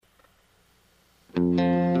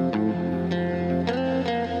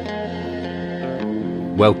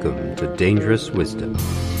welcome to Dangerous Wisdom,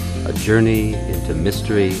 a journey into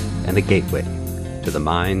mystery and a gateway to the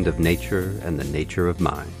mind of nature and the nature of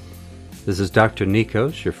mind. This is Dr.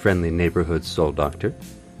 Nikos, your friendly neighborhood soul doctor.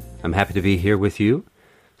 I'm happy to be here with you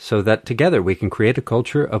so that together we can create a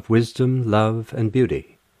culture of wisdom, love, and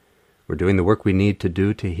beauty. We're doing the work we need to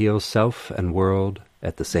do to heal self and world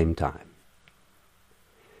at the same time.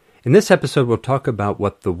 In this episode, we'll talk about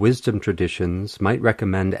what the wisdom traditions might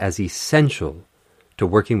recommend as essential to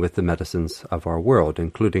working with the medicines of our world,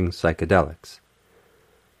 including psychedelics.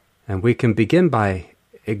 And we can begin by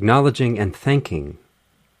acknowledging and thanking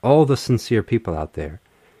all the sincere people out there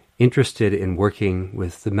interested in working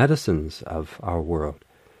with the medicines of our world,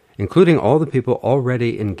 including all the people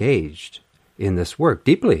already engaged in this work,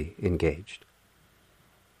 deeply engaged.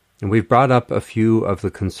 And we've brought up a few of the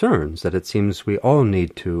concerns that it seems we all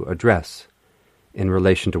need to address in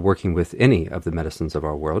relation to working with any of the medicines of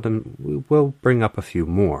our world, and we will bring up a few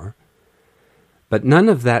more. But none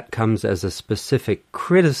of that comes as a specific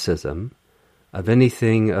criticism of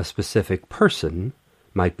anything a specific person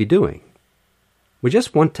might be doing. We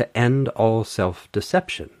just want to end all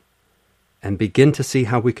self-deception and begin to see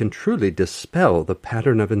how we can truly dispel the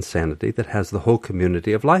pattern of insanity that has the whole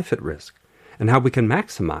community of life at risk, and how we can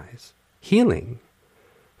maximize healing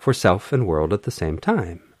for self and world at the same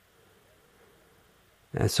time.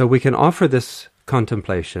 And so we can offer this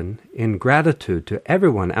contemplation in gratitude to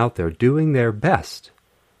everyone out there doing their best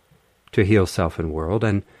to heal self and world,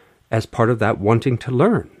 and as part of that wanting to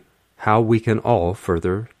learn how we can all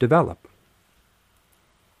further develop.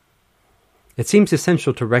 It seems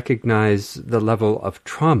essential to recognize the level of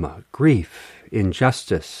trauma, grief,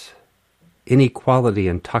 injustice, inequality,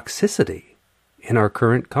 and toxicity in our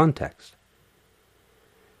current context.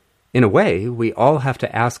 In a way, we all have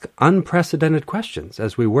to ask unprecedented questions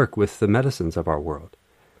as we work with the medicines of our world.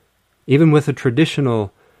 Even with a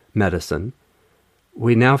traditional medicine,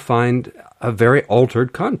 we now find a very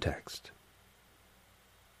altered context.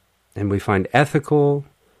 And we find ethical,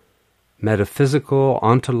 metaphysical,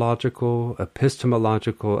 ontological,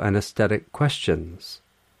 epistemological, and aesthetic questions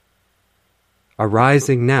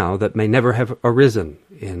arising now that may never have arisen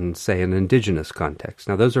in, say, an indigenous context.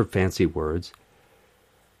 Now, those are fancy words.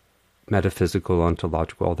 Metaphysical,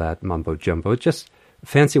 ontological, all that mumbo-jumbo. It's just a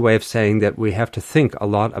fancy way of saying that we have to think a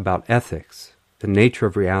lot about ethics, the nature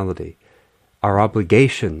of reality, our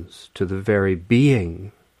obligations to the very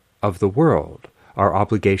being of the world, our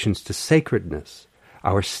obligations to sacredness,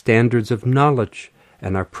 our standards of knowledge,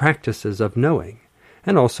 and our practices of knowing,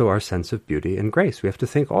 and also our sense of beauty and grace. We have to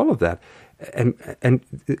think all of that. And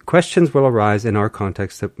questions will arise in our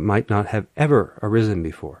context that might not have ever arisen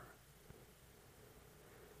before.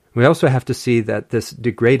 We also have to see that this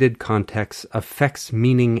degraded context affects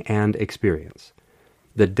meaning and experience.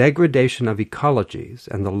 The degradation of ecologies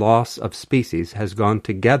and the loss of species has gone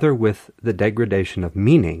together with the degradation of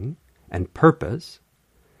meaning and purpose,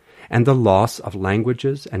 and the loss of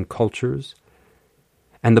languages and cultures,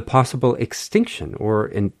 and the possible extinction, or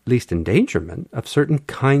at least endangerment, of certain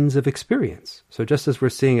kinds of experience. So just as we're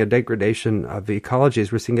seeing a degradation of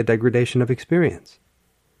ecologies, we're seeing a degradation of experience.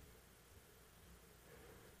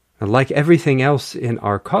 And like everything else in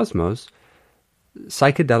our cosmos,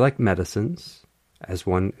 psychedelic medicines, as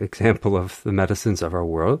one example of the medicines of our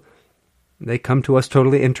world, they come to us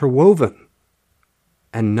totally interwoven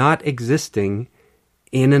and not existing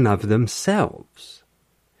in and of themselves.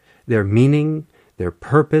 Their meaning, their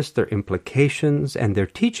purpose, their implications, and their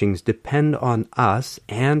teachings depend on us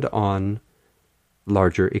and on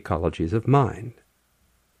larger ecologies of mind.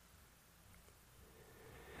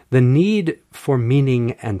 The need for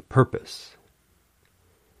meaning and purpose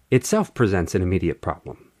itself presents an immediate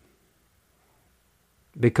problem,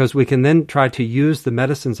 because we can then try to use the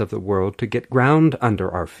medicines of the world to get ground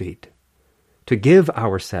under our feet, to give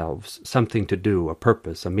ourselves something to do, a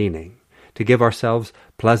purpose, a meaning, to give ourselves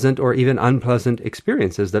pleasant or even unpleasant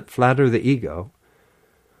experiences that flatter the ego,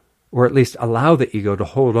 or at least allow the ego to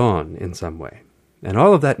hold on in some way. And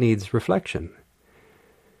all of that needs reflection.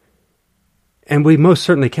 And we most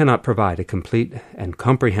certainly cannot provide a complete and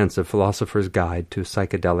comprehensive philosopher's guide to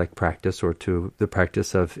psychedelic practice or to the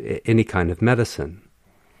practice of any kind of medicine.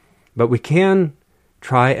 But we can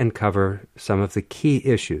try and cover some of the key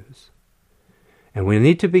issues. And we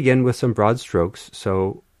need to begin with some broad strokes,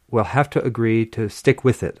 so we'll have to agree to stick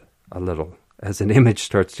with it a little as an image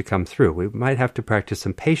starts to come through. We might have to practice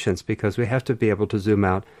some patience because we have to be able to zoom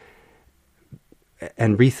out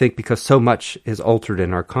and rethink, because so much is altered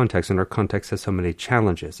in our context, and our context has so many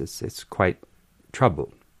challenges. It's quite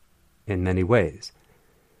troubled in many ways.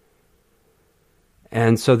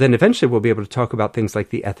 And so then eventually we'll be able to talk about things like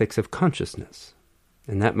the ethics of consciousness,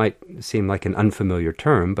 And that might seem like an unfamiliar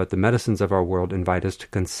term, but the medicines of our world invite us to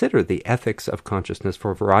consider the ethics of consciousness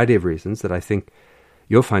for a variety of reasons that I think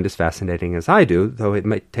you'll find as fascinating as I do, though it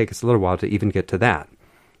might take us a little while to even get to that.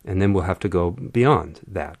 And then we'll have to go beyond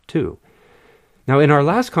that, too. Now, in our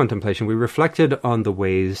last contemplation, we reflected on the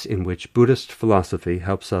ways in which Buddhist philosophy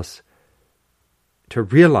helps us to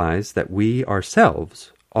realize that we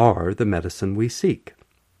ourselves are the medicine we seek,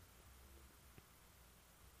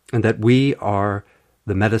 and that we are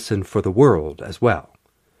the medicine for the world as well.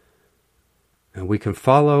 And we can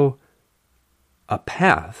follow a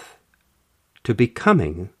path to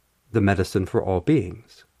becoming the medicine for all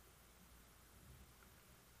beings.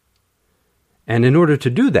 And in order to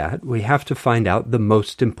do that, we have to find out the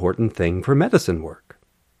most important thing for medicine work.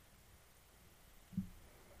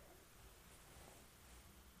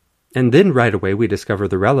 And then right away we discover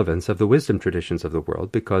the relevance of the wisdom traditions of the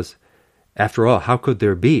world, because after all, how could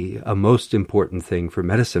there be a most important thing for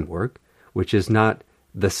medicine work which is not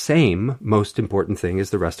the same most important thing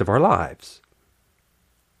as the rest of our lives?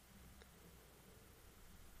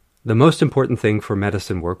 The most important thing for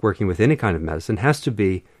medicine work, working with any kind of medicine, has to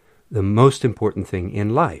be the most important thing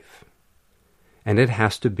in life. And it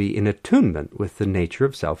has to be in attunement with the nature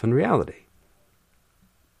of self and reality.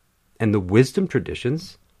 And the wisdom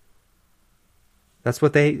traditions, that's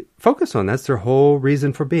what they focus on. That's their whole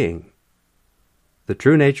reason for being. The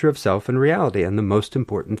true nature of self and reality, and the most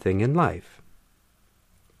important thing in life.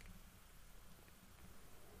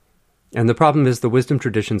 And the problem is the wisdom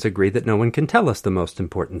traditions agree that no one can tell us the most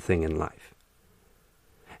important thing in life.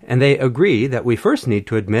 And they agree that we first need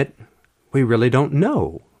to admit we really don't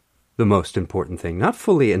know the most important thing, not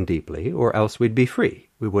fully and deeply, or else we'd be free.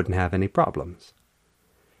 We wouldn't have any problems.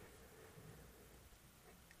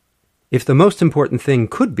 If the most important thing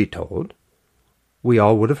could be told, we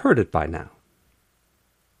all would have heard it by now.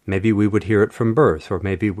 Maybe we would hear it from birth, or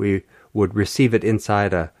maybe we would receive it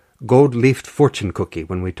inside a gold-leafed fortune cookie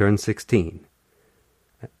when we turn 16.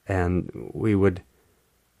 And we would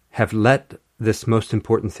have let this most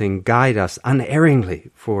important thing guide us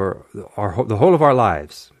unerringly for the whole of our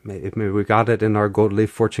lives. Maybe we got it in our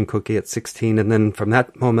gold-leaf fortune cookie at 16, and then from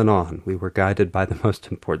that moment on, we were guided by the most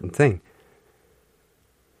important thing.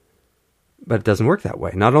 But it doesn't work that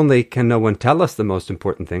way. Not only can no one tell us the most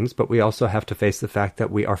important things, but we also have to face the fact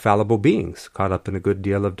that we are fallible beings, caught up in a good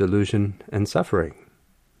deal of delusion and suffering.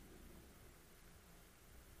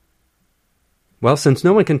 Well, since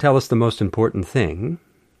no one can tell us the most important thing,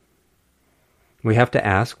 we have to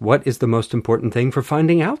ask, what is the most important thing for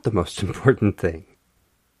finding out the most important thing?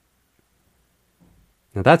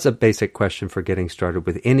 Now, that's a basic question for getting started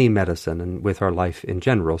with any medicine and with our life in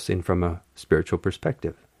general, seen from a spiritual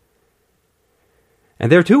perspective.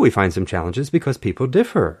 And there, too, we find some challenges because people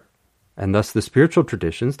differ. And thus the spiritual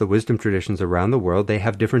traditions, the wisdom traditions around the world, they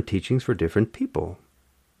have different teachings for different people.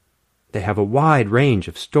 They have a wide range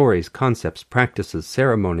of stories, concepts, practices,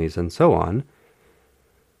 ceremonies, and so on,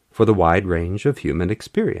 for the wide range of human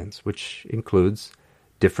experience, which includes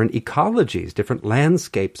different ecologies, different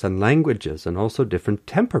landscapes and languages, and also different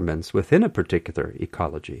temperaments within a particular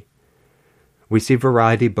ecology. We see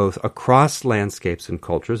variety both across landscapes and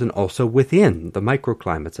cultures and also within the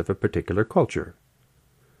microclimates of a particular culture.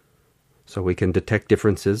 So we can detect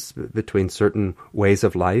differences between certain ways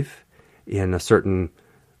of life in a certain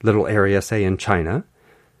little area, say in China,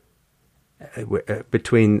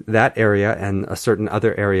 between that area and a certain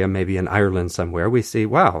other area, maybe in Ireland somewhere. We see,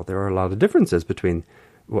 wow, there are a lot of differences between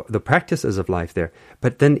the practices of life there.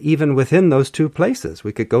 But then even within those two places,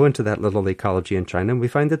 we could go into that little ecology in China and we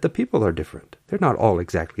find that the people are different. They're not all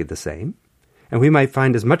exactly the same. And we might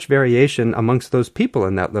find as much variation amongst those people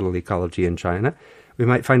in that little ecology in China. We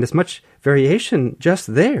might find as much variation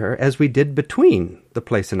just there as we did between the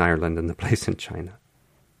place in Ireland and the place in China.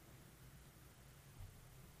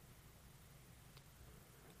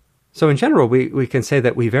 So in general, we can say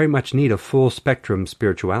that we very much need a full spectrum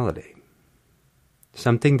spirituality.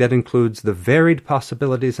 Something that includes the varied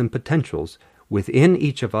possibilities and potentials within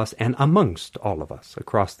each of us and amongst all of us,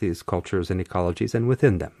 across these cultures and ecologies and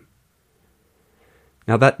within them.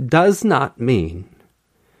 Now that does not mean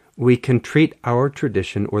we can treat our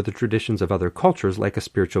tradition or the traditions of other cultures like a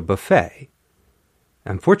spiritual buffet.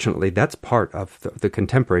 Unfortunately, that's part of the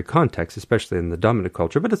contemporary context, especially in the dominant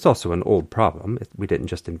culture, but it's also an old problem. We didn't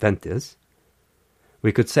just invent this.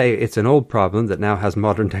 We could say it's an old problem that now has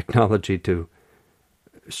modern technology to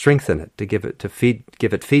strengthen it, to give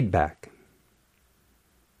it feedback,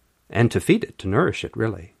 and to feed it, to nourish it,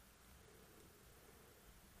 really.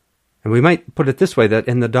 And we might put it this way, that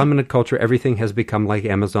in the dominant culture, everything has become like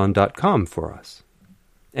Amazon.com for us.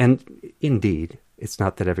 And indeed, It's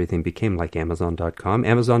not that everything became like Amazon.com.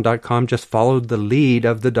 Amazon.com just followed the lead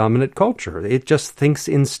of the dominant culture. It just thinks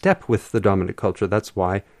in step with the dominant culture. That's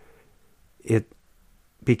why it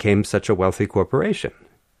became such a wealthy corporation.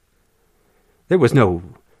 There was no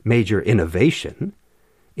major innovation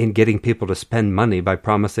in getting people to spend money by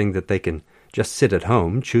promising that they can just sit at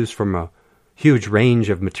home, choose from a huge range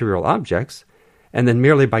of material objects, and then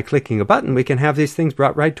merely by clicking a button we can have these things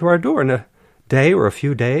brought right to our door in a day or a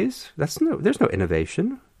few days. There's no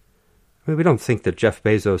innovation. I mean, we don't think that Jeff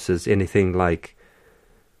Bezos is anything like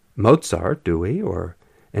Mozart, do we? Or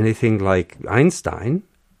anything like Einstein.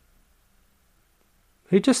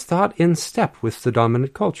 He just thought in step with the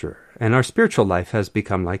dominant culture. And our spiritual life has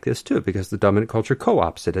become like this too, because the dominant culture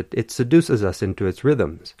co-opts it. It seduces us into its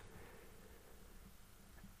rhythms.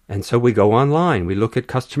 And so we go online, we look at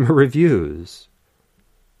customer reviews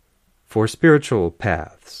for spiritual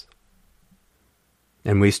paths.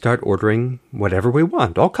 And we start ordering whatever we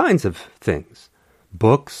want, all kinds of things.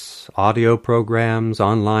 Books, audio programs,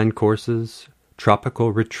 online courses,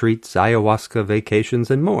 tropical retreats, ayahuasca vacations,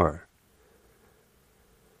 and more.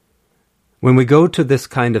 When we go to this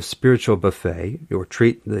kind of spiritual buffet, or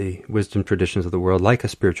treat the wisdom traditions of the world like a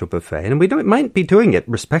spiritual buffet, and we might be doing it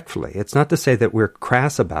respectfully. It's not to say that we're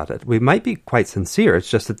crass about it. We might be quite sincere. It's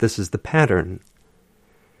just that this is the pattern.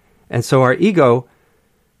 And so our ego,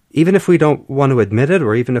 even if we don't want to admit it,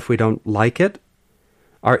 or even if we don't like it,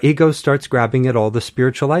 our ego starts grabbing at all the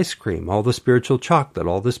spiritual ice cream, all the spiritual chocolate,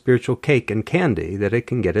 all the spiritual cake and candy that it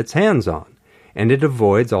can get its hands on. And it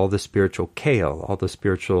avoids all the spiritual kale, all the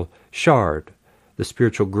spiritual chard, the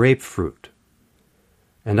spiritual grapefruit,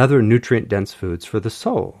 and other nutrient-dense foods for the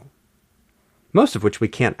soul, most of which we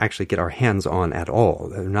can't actually get our hands on at all.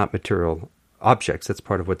 They're not material objects. That's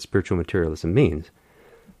part of what spiritual materialism means.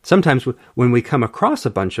 Sometimes when we come across a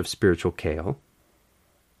bunch of spiritual kale,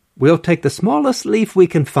 we'll take the smallest leaf we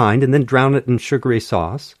can find and then drown it in sugary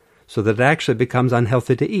sauce so that it actually becomes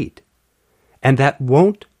unhealthy to eat. And that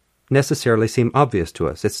won't necessarily seem obvious to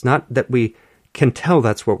us. It's not that we can tell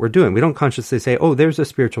that's what we're doing. We don't consciously say, oh, there's a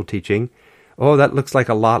spiritual teaching. Oh, that looks like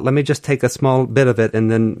a lot. Let me just take a small bit of it and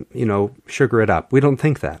then, sugar it up. We don't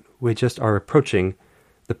think that. We just are approaching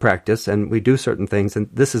the practice and we do certain things, and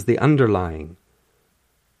this is the underlying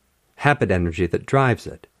habit energy that drives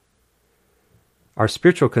it. Our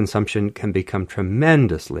spiritual consumption can become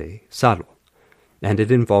tremendously subtle. And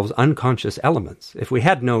it involves unconscious elements. If we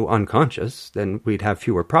had no unconscious, then we'd have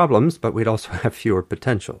fewer problems, but we'd also have fewer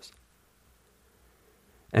potentials.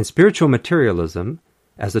 And spiritual materialism,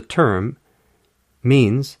 as a term,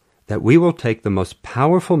 means that we will take the most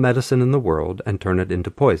powerful medicine in the world and turn it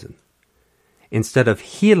into poison. Instead of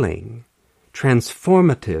healing,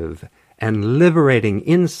 transformative, and liberating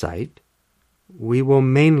insight, we will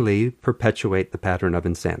mainly perpetuate the pattern of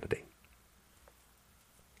insanity.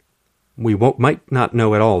 We might not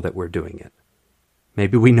know at all that we're doing it.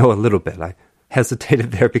 Maybe we know a little bit. I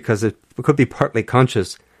hesitated there because it could be partly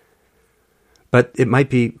conscious, but it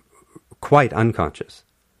might be quite unconscious.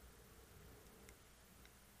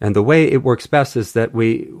 And the way it works best is that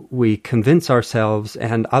we convince ourselves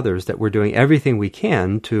and others that we're doing everything we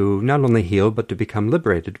can to not only heal, but to become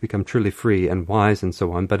liberated, to become truly free and wise and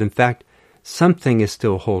so on. But in fact, something is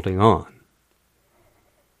still holding on.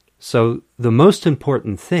 So the most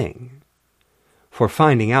important thing for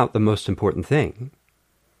finding out the most important thing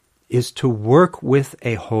is to work with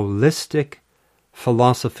a holistic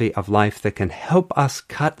philosophy of life that can help us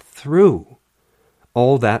cut through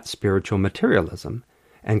all that spiritual materialism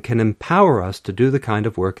and can empower us to do the kind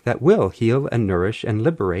of work that will heal and nourish and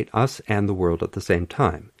liberate us and the world at the same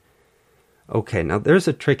time. Okay, now there's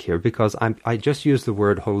a trick here because I just used the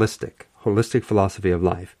word holistic philosophy of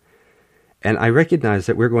life. And I recognize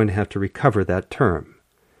that we're going to have to recover that term,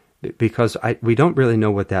 because we don't really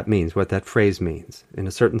know what that means, what that phrase means. In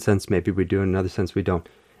a certain sense, maybe we do. In another sense, we don't.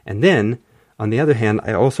 And then, on the other hand,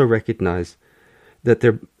 I also recognize that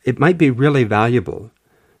it might be really valuable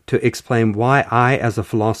to explain why I, as a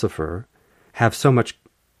philosopher, have so much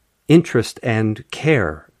interest and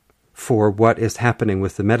care for what is happening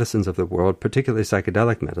with the medicines of the world, particularly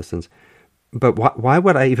psychedelic medicines. But why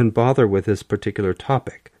would I even bother with this particular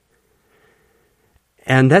topic?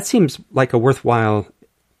 And that seems like a worthwhile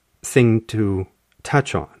thing to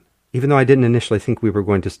touch on. Even though I didn't initially think we were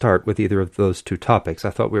going to start with either of those two topics, I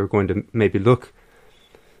thought we were going to maybe look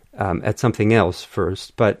at something else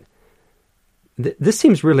first. But this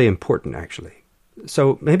seems really important, actually.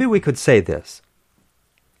 So maybe we could say this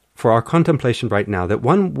for our contemplation right now, that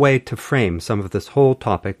one way to frame some of this whole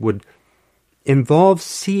topic would involve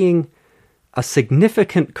seeing a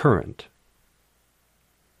significant current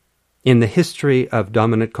in the history of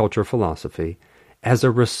dominant culture philosophy as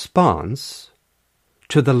a response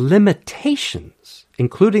to the limitations,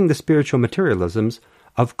 including the spiritual materialisms,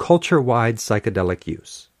 of culture-wide psychedelic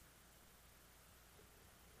use.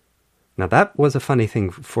 Now that was a funny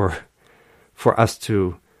thing for us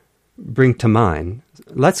to bring to mind.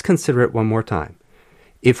 Let's consider it one more time.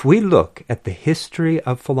 If we look at the history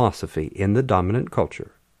of philosophy in the dominant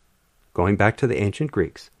culture, going back to the ancient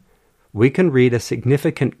Greeks, we can read a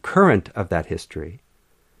significant current of that history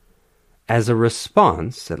as a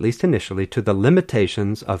response, at least initially, to the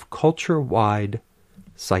limitations of culture-wide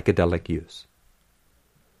psychedelic use.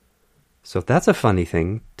 So that's a funny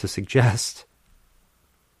thing to suggest.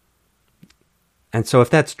 And so if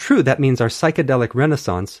that's true, that means our psychedelic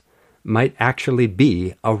renaissance might actually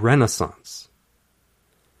be a renaissance.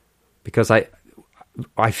 Because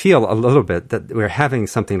I feel a little bit that we're having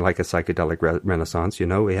something like a psychedelic renaissance. You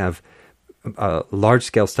know, we have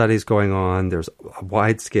large-scale studies going on. There's a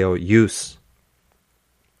wide-scale use.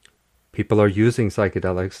 People are using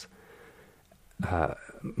psychedelics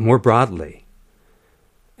more broadly.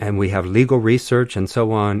 And we have legal research and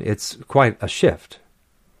so on. It's quite a shift.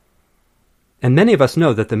 And many of us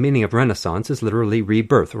know that the meaning of renaissance is literally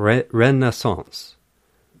rebirth, renaissance,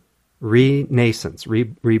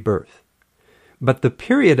 renascence, rebirth. But the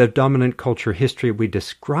period of dominant culture history we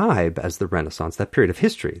describe as the Renaissance, that period of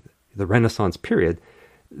history, the Renaissance period,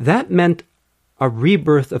 that meant a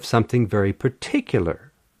rebirth of something very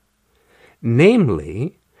particular,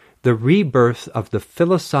 namely the rebirth of the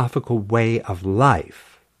philosophical way of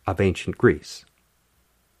life of ancient Greece.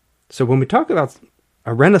 So when we talk about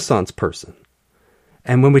a Renaissance person,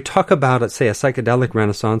 and when we talk about, say, a psychedelic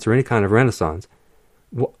Renaissance or any kind of Renaissance,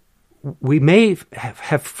 we may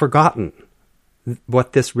have forgotten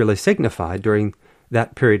what this really signified during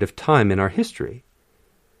that period of time in our history.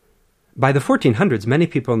 By the 1400s, many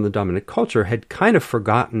people in the dominant culture had kind of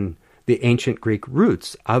forgotten the ancient Greek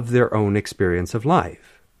roots of their own experience of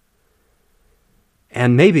life.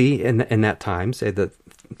 And maybe in that time, say the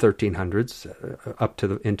 1300s up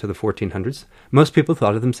to into the 1400s, most people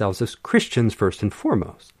thought of themselves as Christians first and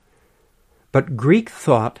foremost. But Greek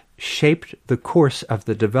thought shaped the course of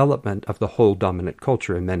the development of the whole dominant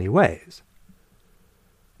culture in many ways.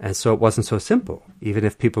 And so it wasn't so simple, even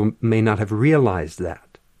if people may not have realized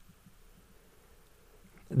that.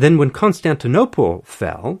 Then when Constantinople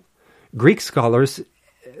fell, Greek scholars,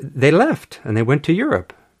 they left and they went to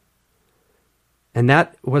Europe. And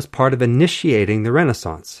that was part of initiating the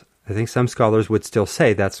Renaissance. I think some scholars would still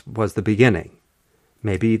say that was the beginning.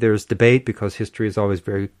 Maybe there's debate because history is always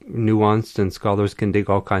very nuanced and scholars can dig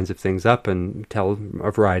all kinds of things up and tell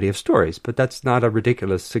a variety of stories. But that's not a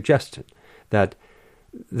ridiculous suggestion, that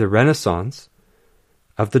the Renaissance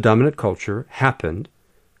of the dominant culture happened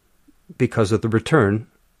because of the return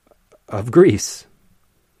of Greece,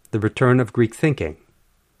 the return of Greek thinking.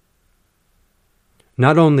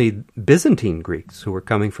 Not only Byzantine Greeks who were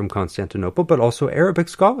coming from Constantinople, but also Arabic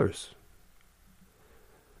scholars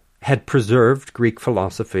had preserved Greek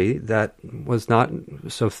philosophy that was not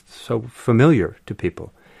so familiar to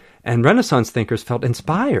people. And Renaissance thinkers felt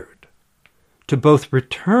inspired to both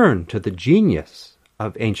return to the genius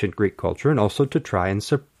of ancient Greek culture and also to try and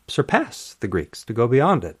surpass the Greeks, to go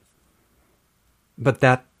beyond it. But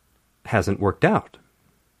that hasn't worked out.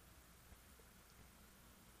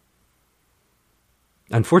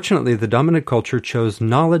 Unfortunately, the dominant culture chose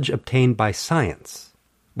knowledge obtained by science,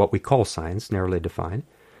 what we call science, narrowly defined,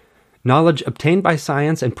 knowledge obtained by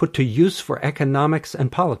science and put to use for economics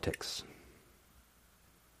and politics.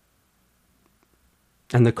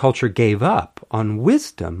 And the culture gave up on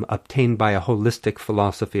wisdom obtained by a holistic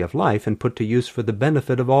philosophy of life and put to use for the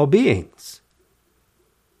benefit of all beings.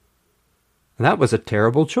 And that was a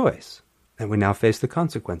terrible choice, and we now face the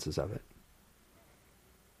consequences of it.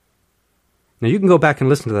 Now, you can go back and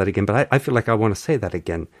listen to that again, but I feel like I want to say that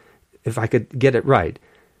again, if I could get it right.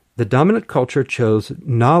 The dominant culture chose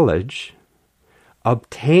knowledge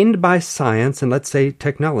obtained by science and, let's say,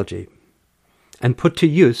 technology, and put to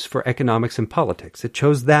use for economics and politics. It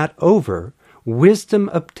chose that over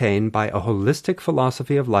wisdom obtained by a holistic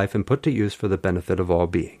philosophy of life and put to use for the benefit of all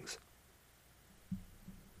beings.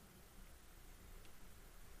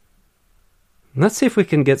 Let's see if we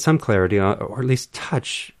can get some clarity on, or at least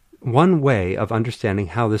touch one way of understanding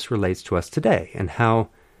how this relates to us today, and how,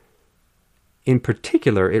 in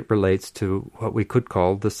particular, it relates to what we could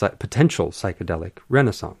call the potential psychedelic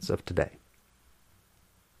renaissance of today.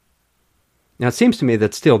 Now, it seems to me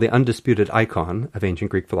that still the undisputed icon of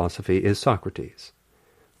ancient Greek philosophy is Socrates,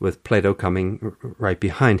 with Plato coming right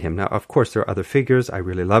behind him. Now, of course, there are other figures. I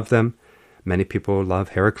really love them. Many people love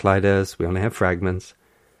Heraclitus. We only have fragments.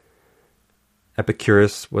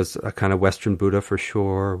 Epicurus was a kind of Western Buddha for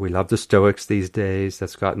sure. We love the Stoics these days.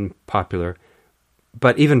 That's gotten popular.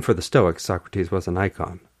 But even for the Stoics, Socrates was an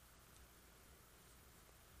icon.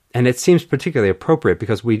 And it seems particularly appropriate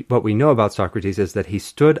because what we know about Socrates is that he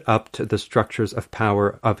stood up to the structures of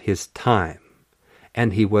power of his time,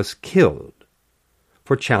 and he was killed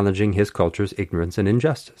for challenging his culture's ignorance and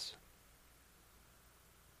injustice.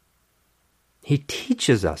 He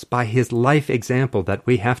teaches us by his life example that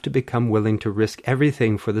we have to become willing to risk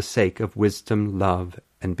everything for the sake of wisdom, love,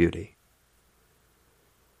 and beauty.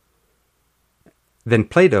 Then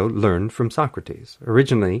Plato learned from Socrates.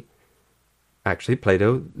 Originally, actually,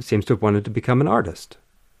 Plato seems to have wanted to become an artist.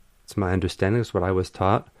 It's my understanding, it's what I was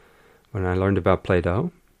taught when I learned about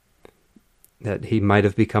Plato, that he might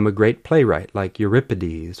have become a great playwright like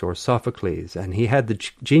Euripides or Sophocles, and he had the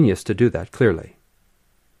genius to do that, clearly.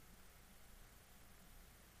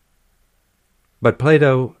 But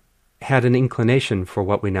Plato had an inclination for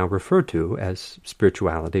what we now refer to as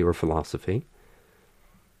spirituality or philosophy,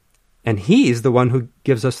 and he's the one who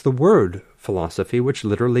gives us the word philosophy, which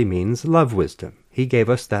literally means love wisdom. He gave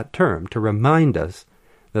us that term to remind us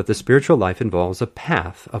that the spiritual life involves a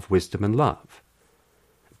path of wisdom and love.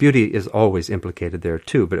 Beauty is always implicated there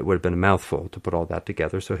too, but it would have been a mouthful to put all that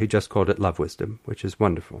together, so he just called it love wisdom, which is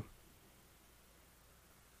wonderful.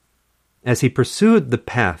 As he pursued the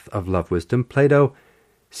path of love wisdom, Plato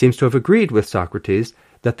seems to have agreed with Socrates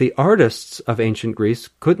that the artists of ancient Greece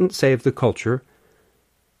couldn't save the culture,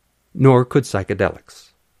 nor could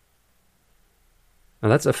psychedelics. Now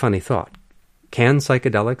that's a funny thought. Can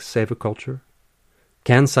psychedelics save a culture?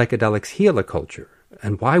 Can psychedelics heal a culture?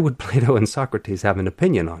 And why would Plato and Socrates have an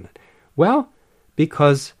opinion on it? Well,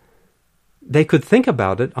 because they could think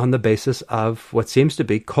about it on the basis of what seems to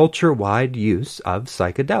be culture-wide use of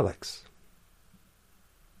psychedelics.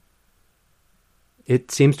 It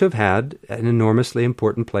seems to have had an enormously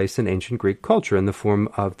important place in ancient Greek culture in the form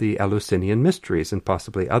of the Eleusinian mysteries and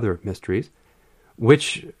possibly other mysteries,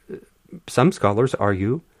 which some scholars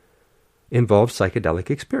argue involve psychedelic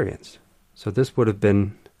experience. So this would have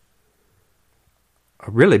been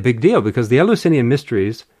a really big deal because the Eleusinian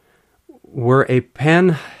mysteries were a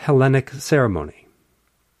pan-Hellenic ceremony.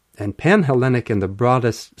 And pan-Hellenic in the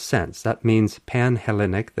broadest sense, that means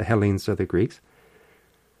pan-Hellenic, the Hellenes are the Greeks.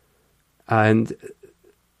 And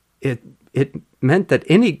it meant that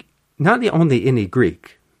not only any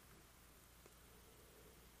Greek,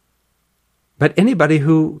 but anybody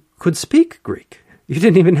who could speak Greek. You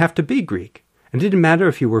didn't even have to be Greek. It didn't matter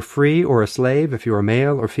if you were free or a slave, if you were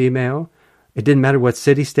male or female. It didn't matter what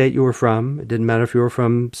city-state you were from. It didn't matter if you were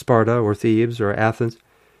from Sparta or Thebes or Athens.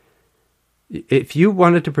 If you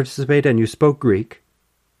wanted to participate and you spoke Greek,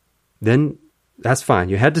 then that's fine.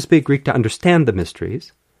 You had to speak Greek to understand the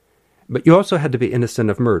mysteries, but you also had to be innocent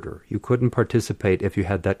of murder. You couldn't participate if you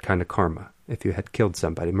had that kind of karma, if you had killed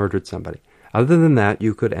somebody, murdered somebody. Other than that,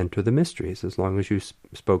 you could enter the mysteries as long as you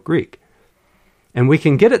spoke Greek. And we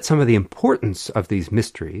can get at some of the importance of these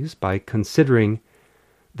mysteries by considering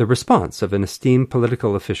the response of an esteemed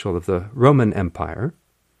political official of the Roman Empire,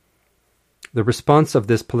 the response of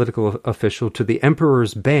this political official to the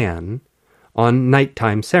emperor's ban on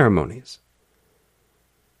nighttime ceremonies.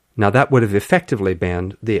 Now, that would have effectively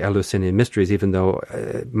banned the Eleusinian mysteries, even though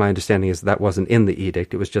my understanding is that wasn't in the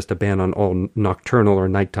edict. It was just a ban on all nocturnal or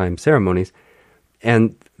nighttime ceremonies.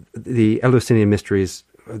 And the Eleusinian mysteries,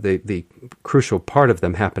 the crucial part of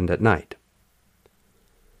them happened at night.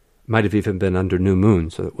 Might have even been under new moon,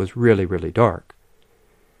 so it was really, really dark.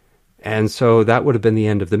 And so that would have been the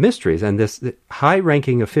end of the mysteries. And this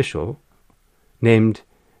high-ranking official named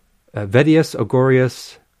Vedius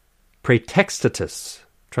Ogorius Praetextatus,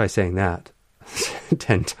 try saying that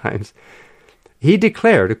 10 times, he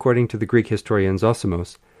declared, according to the Greek historian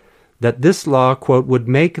Zosimos, that this law, quote, would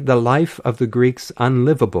make the life of the Greeks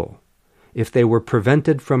unlivable if they were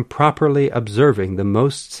prevented from properly observing the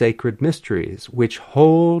most sacred mysteries, which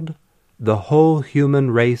hold the whole human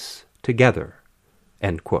race together,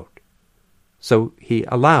 end quote. So he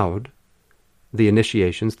allowed the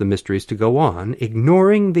initiations, the mysteries, to go on,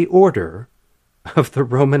 ignoring the order of the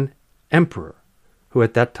Roman emperor, who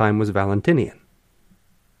at that time was Valentinian.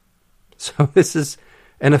 So this is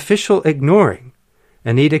an official ignoring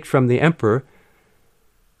an edict from the emperor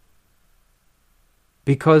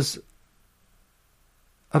because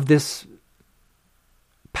of this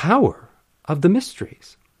power of the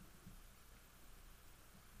mysteries.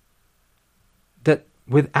 That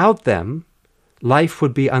without them, life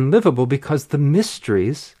would be unlivable because the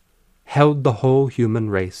mysteries held the whole human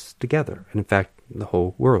race together, and in fact, the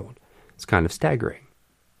whole world. It's kind of staggering.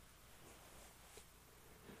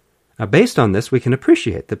 Now, based on this, we can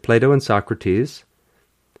appreciate that Plato and Socrates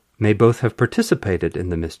may both have participated in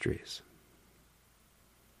the mysteries.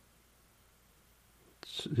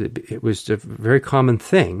 It was a very common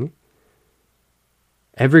thing.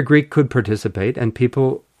 Every Greek could participate, and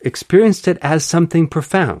people experienced it as something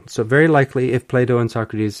profound. So very likely, if Plato and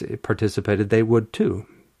Socrates participated, they would too.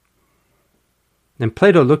 And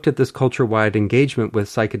Plato looked at this culture-wide engagement with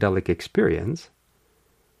psychedelic experience,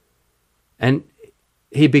 and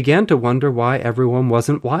he began to wonder why everyone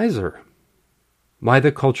wasn't wiser, why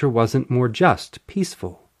the culture wasn't more just,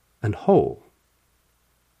 peaceful, and whole.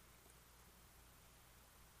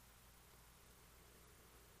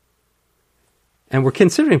 And we're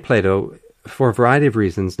considering Plato for a variety of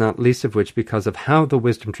reasons, not least of which because of how the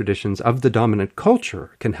wisdom traditions of the dominant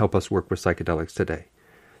culture can help us work with psychedelics today.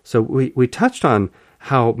 So we touched on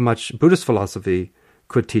how much Buddhist philosophy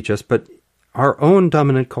could teach us, but our own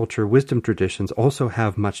dominant culture wisdom traditions also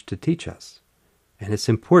have much to teach us. And it's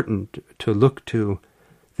important to look to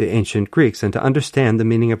the ancient Greeks and to understand the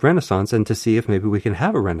meaning of Renaissance and to see if maybe we can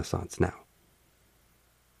have a Renaissance now.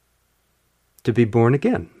 To be born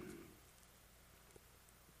again.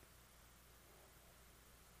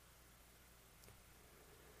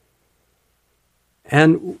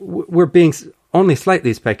 And we're being only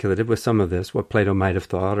slightly speculative with some of this, what Plato might have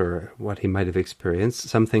thought or what he might have experienced.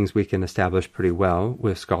 Some things we can establish pretty well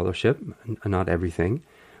with scholarship, not everything.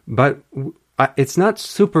 But it's not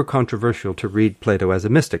super controversial to read Plato as a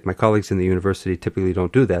mystic. My colleagues in the university typically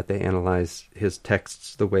don't do that. They analyze his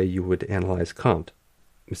texts the way you would analyze Kant.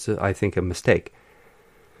 It's, I think, a mistake.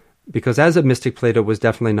 Because as a mystic, Plato was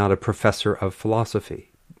definitely not a professor of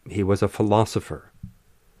philosophy. He was a philosopher.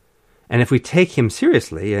 And if we take him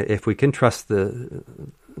seriously, if we can trust the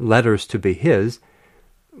letters to be his,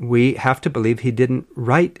 we have to believe he didn't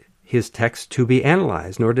write his texts to be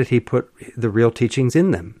analyzed, nor did he put the real teachings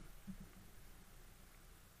in them.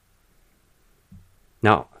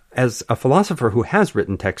 Now, as a philosopher who has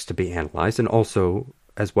written texts to be analyzed, and also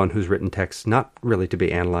as one who's written texts not really to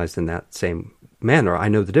be analyzed in that same manner, I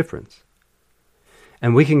know the difference.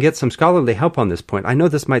 And we can get some scholarly help on this point. I know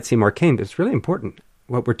this might seem arcane, but it's really important.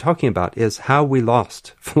 What we're talking about is how we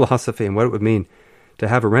lost philosophy and what it would mean to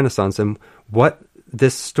have a Renaissance and what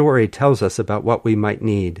this story tells us about what we might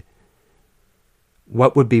need,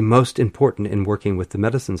 what would be most important in working with the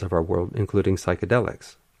medicines of our world, including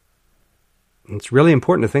psychedelics. It's really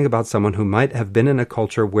important to think about someone who might have been in a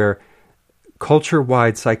culture where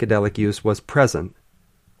culture-wide psychedelic use was present.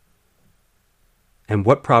 And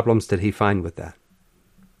what problems did he find with that?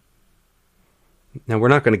 Now, we're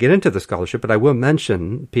not going to get into the scholarship, but I will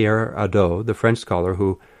mention Pierre Hadot, the French scholar,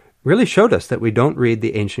 who really showed us that we don't read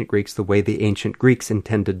the ancient Greeks the way the ancient Greeks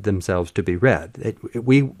intended themselves to be read.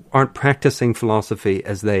 We aren't practicing philosophy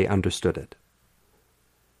as they understood it.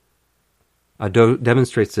 Hadot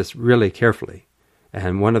demonstrates this really carefully.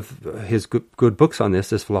 And one of his good books on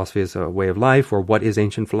this is Philosophy as a Way of Life, or What is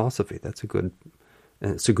Ancient Philosophy? It's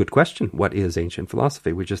a good question. What is ancient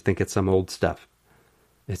philosophy? We just think it's some old stuff.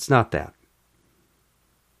 It's not that.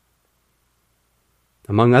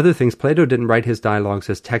 Among other things, Plato didn't write his dialogues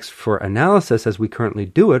as texts for analysis as we currently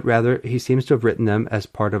do it. Rather, he seems to have written them as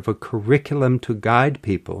part of a curriculum to guide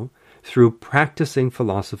people through practicing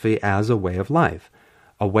philosophy as a way of life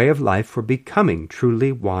for becoming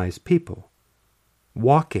truly wise people,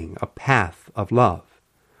 walking a path of love,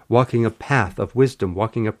 walking a path of wisdom,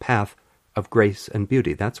 walking a path of grace and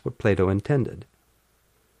beauty. That's what Plato intended.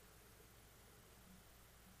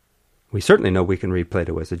 We certainly know we can read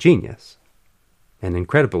Plato as a genius. An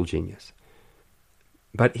incredible genius.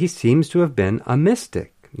 But he seems to have been a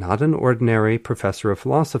mystic, not an ordinary professor of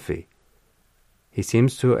philosophy. He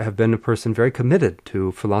seems to have been a person very committed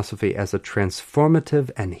to philosophy as a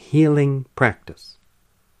transformative and healing practice,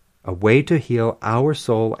 a way to heal our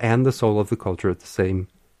soul and the soul of the culture at the same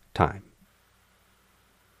time.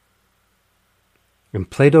 And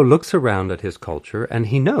Plato looks around at his culture and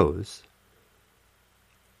he knows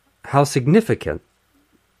how significant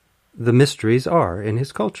the mysteries are in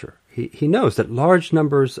his culture. He knows that large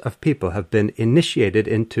numbers of people have been initiated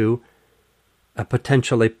into a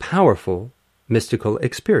potentially powerful mystical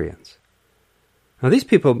experience. Now, these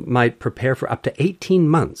people might prepare for up to 18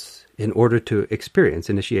 months in order to experience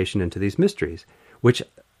initiation into these mysteries, which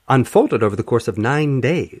unfolded over the course of 9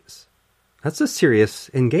 days. That's a serious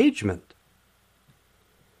engagement.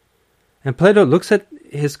 And Plato looks at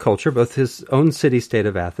his culture, both his own city-state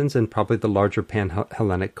of Athens and probably the larger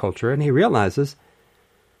pan-Hellenic culture, and he realizes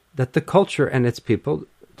that the culture and its people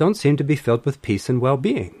don't seem to be filled with peace and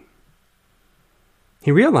well-being.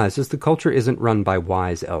 He realizes the culture isn't run by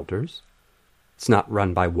wise elders. It's not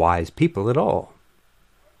run by wise people at all.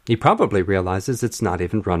 He probably realizes it's not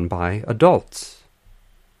even run by adults,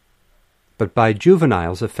 but by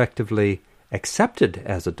juveniles effectively accepted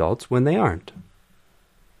as adults when they aren't.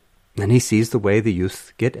 And he sees the way the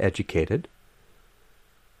youth get educated.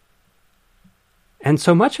 And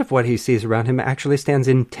so much of what he sees around him actually stands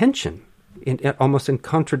in tension, almost in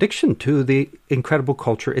contradiction to the incredible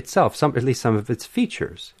culture itself, at least some of its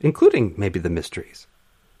features, including maybe the mysteries.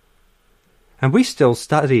 And we still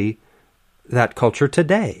study that culture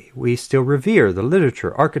today. We still revere the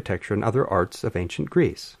literature, architecture, and other arts of ancient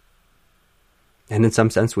Greece. And in some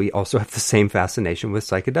sense, we also have the same fascination with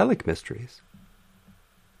psychedelic mysteries.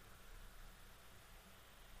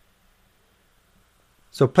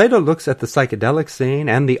 So Plato looks at the psychedelic scene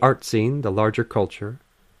and the art scene, the larger culture,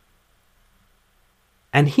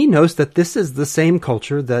 and he knows that this is the same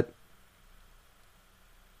culture that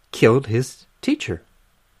killed his teacher,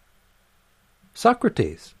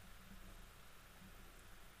 Socrates.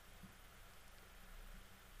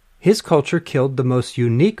 His culture killed the most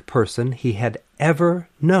unique person he had ever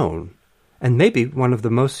known, and maybe one of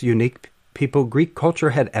the most unique people Greek culture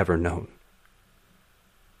had ever known.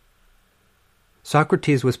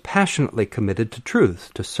 Socrates was passionately committed to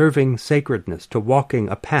truth, to serving sacredness, to walking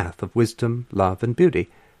a path of wisdom, love, and beauty,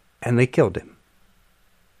 and they killed him.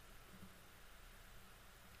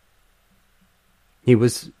 He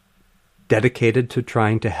was dedicated to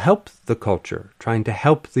trying to help the culture, trying to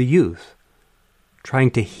help the youth, trying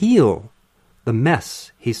to heal the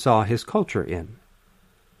mess he saw his culture in.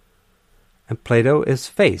 And Plato is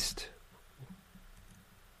faced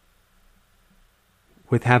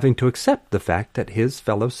with having to accept the fact that his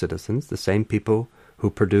fellow citizens, the same people who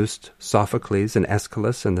produced Sophocles and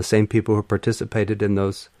Aeschylus and the same people who participated in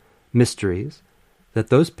those mysteries, that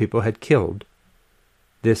those people had killed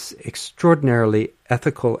this extraordinarily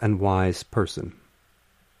ethical and wise person.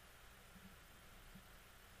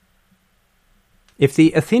 If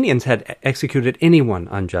the Athenians had executed anyone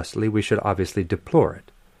unjustly, we should obviously deplore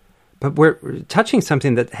it. But we're touching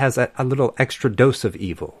something that has a little extra dose of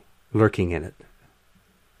evil lurking in it.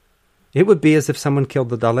 It would be as if someone killed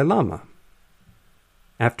the Dalai Lama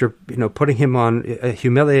after, putting him on a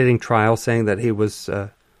humiliating trial, saying that he was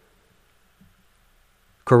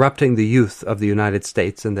corrupting the youth of the United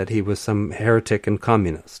States and that he was some heretic and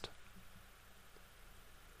communist.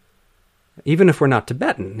 Even if we're not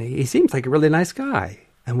Tibetan, he seems like a really nice guy,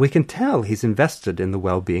 and we can tell he's invested in the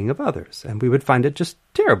well-being of others, and we would find it just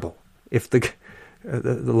terrible if the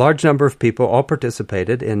large number of people all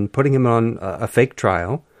participated in putting him on a fake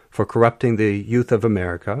trial for corrupting the youth of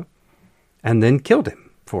America, and then killed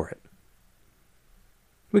him for it.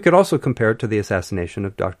 We could also compare it to the assassination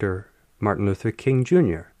of Dr. Martin Luther King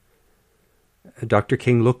Jr. Dr.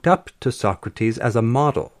 King looked up to Socrates as a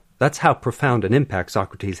model. That's how profound an impact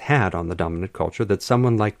Socrates had on the dominant culture, that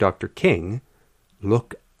someone like Dr. King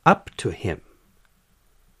looked up to him.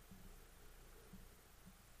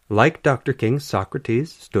 Like Dr. King,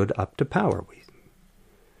 Socrates stood up to power. We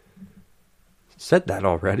said that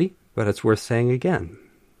already, but it's worth saying again.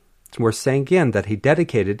 It's worth saying again that he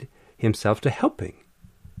dedicated himself to helping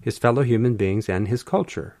his fellow human beings and his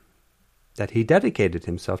culture, that he dedicated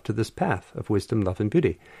himself to this path of wisdom, love, and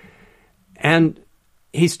beauty. And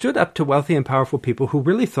he stood up to wealthy and powerful people who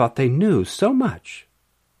really thought they knew so much.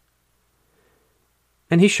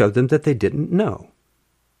 And he showed them that they didn't know.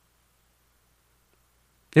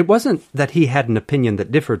 It wasn't that he had an opinion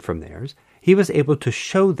that differed from theirs. He was able to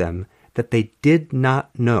show them that they did not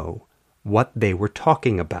know what they were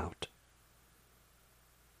talking about.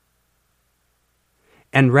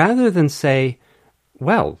 And rather than say,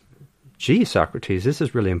 well, gee, Socrates, this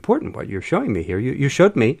is really important what you're showing me here. You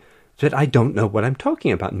showed me that I don't know what I'm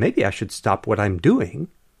talking about. Maybe I should stop what I'm doing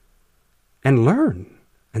and learn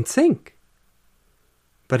and think.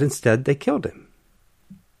 But instead, they killed him.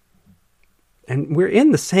 And we're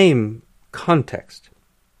in the same context.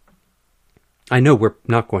 I know we're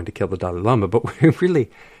not going to kill the Dalai Lama, but we're really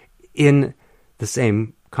in the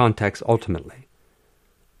same context ultimately.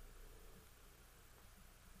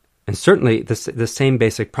 And certainly the same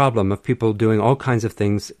basic problem of people doing all kinds of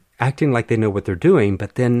things, acting like they know what they're doing,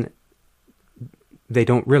 but then they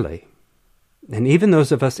don't really. And even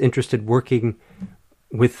those of us interested working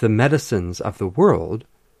with the medicines of the world,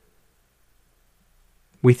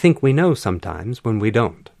 we think we know sometimes when we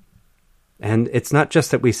don't. And it's not just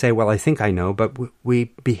that we say, well, I think I know, but we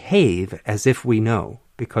behave as if we know,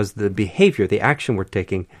 because the behavior, the action we're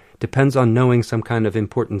taking, depends on knowing some kind of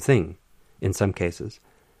important thing in some cases.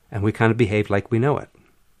 And we kind of behave like we know it.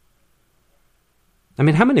 I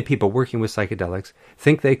mean, how many people working with psychedelics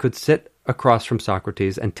think they could sit across from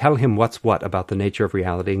Socrates and tell him what's what about the nature of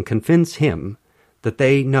reality and convince him that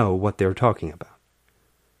they know what they're talking about.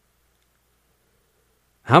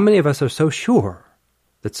 How many of us are so sure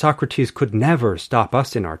that Socrates could never stop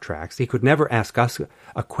us in our tracks? He could never ask us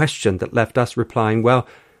a question that left us replying, well,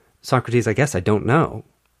 Socrates, I guess I don't know.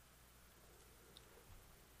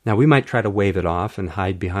 Now, we might try to wave it off and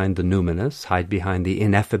hide behind the numinous, hide behind the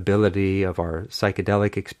ineffability of our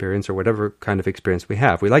psychedelic experience or whatever kind of experience we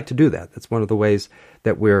have. We like to do that. That's one of the ways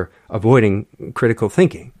that we're avoiding critical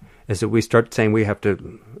thinking, is that we start saying we have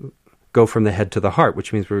to go from the head to the heart,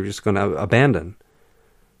 which means we're just going to abandon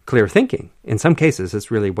clear thinking. In some cases, it's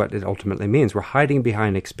really what it ultimately means. We're hiding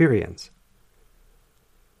behind experience.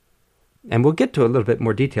 And we'll get to a little bit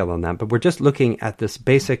more detail on that, but we're just looking at this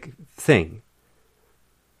basic thing.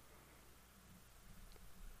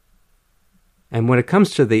 And when it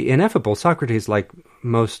comes to the ineffable, Socrates, like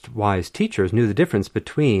most wise teachers, knew the difference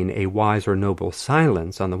between a wise or noble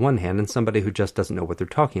silence on the one hand and somebody who just doesn't know what they're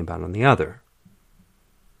talking about on the other.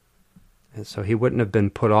 And so he wouldn't have been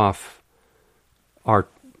put off our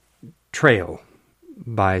trail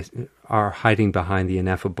by our hiding behind the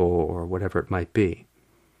ineffable or whatever it might be.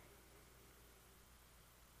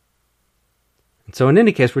 And so in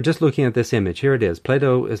any case, we're just looking at this image. Here it is.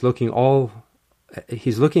 Plato is looking at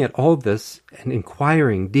all this and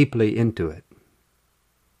inquiring deeply into it.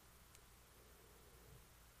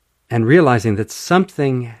 And realizing that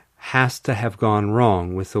something has to have gone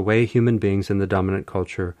wrong with the way human beings in the dominant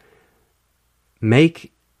culture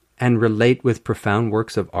make and relate with profound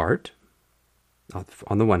works of art,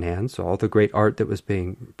 on the one hand, so all the great art that was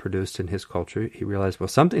being produced in his culture, he realized, well,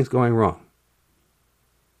 something's going wrong.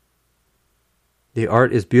 The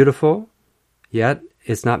art is beautiful, yet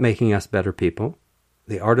it's not making us better people.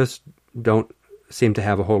 The artists don't seem to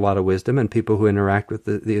have a whole lot of wisdom, and people who interact with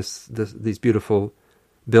these beautiful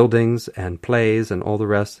buildings and plays and all the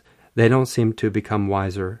rest, they don't seem to become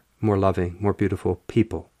wiser, more loving, more beautiful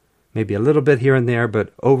people. Maybe a little bit here and there,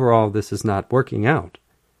 but overall this is not working out.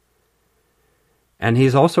 And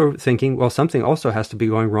he's also thinking, well, something also has to be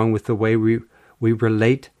going wrong with the way we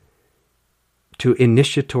relate to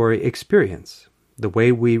initiatory experience, the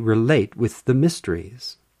way we relate with the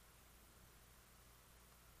mysteries.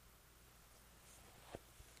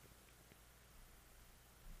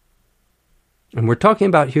 And we're talking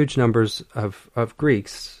about huge numbers of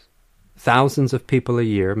Greeks. Thousands of people a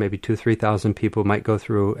year, maybe 2,000-3,000 people might go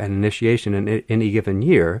through an initiation in any given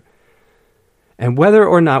year. And whether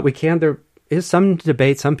or not there is some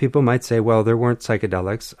debate. Some people might say, well, there weren't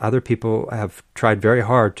psychedelics. Other people have tried very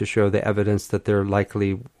hard to show the evidence that there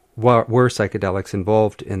likely were psychedelics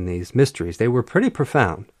involved in these mysteries. They were pretty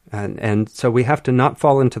profound. And so we have to not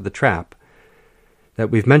fall into the trap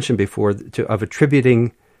that we've mentioned before of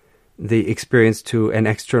attributing the experience to an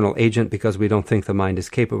external agent because we don't think the mind is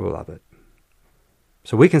capable of it.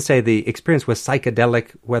 So we can say the experience was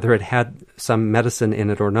psychedelic, whether it had some medicine in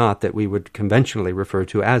it or not, that we would conventionally refer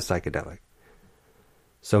to as psychedelic.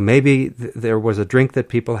 So maybe there was a drink that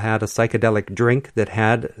people had, a psychedelic drink that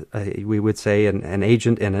had, we would say, an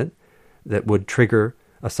agent in it that would trigger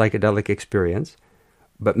a psychedelic experience,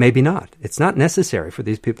 but maybe not. It's not necessary for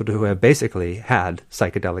these people to have basically had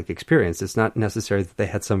psychedelic experience. It's not necessary that they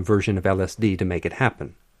had some version of LSD to make it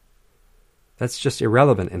happen. That's just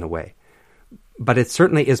irrelevant in a way. But it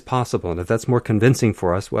certainly is possible, and if that's more convincing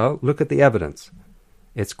for us, well, look at the evidence.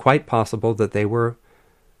 It's quite possible that they were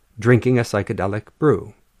drinking a psychedelic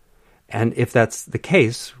brew. And if that's the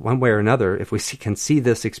case, one way or another, if we can see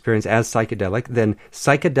this experience as psychedelic, then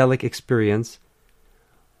psychedelic experience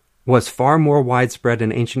was far more widespread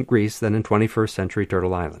in ancient Greece than in 21st century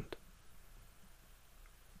Turtle Island.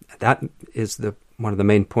 That is one of the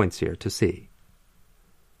main points here to see.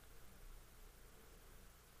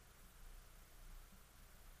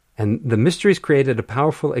 And the mysteries created a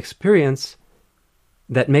powerful experience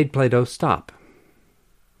that made Plato stop.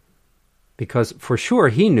 Because for sure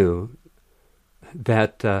he knew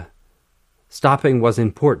that stopping was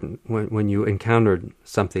important when you encountered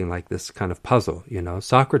something like this kind of puzzle.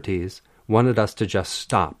 Socrates wanted us to just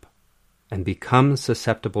stop and become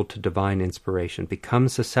susceptible to divine inspiration, become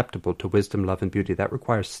susceptible to wisdom, love, and beauty. That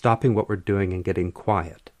requires stopping what we're doing and getting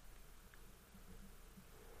quiet.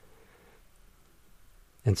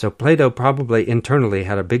 And so Plato probably internally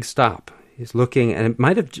had a big stop. He's looking, and it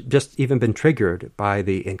might have just even been triggered by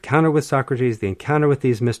the encounter with Socrates, the encounter with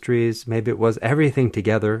these mysteries. Maybe it was everything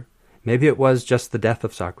together. Maybe it was just the death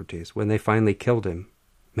of Socrates when they finally killed him.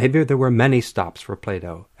 Maybe there were many stops for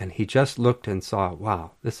Plato, and he just looked and saw,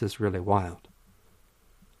 wow, this is really wild.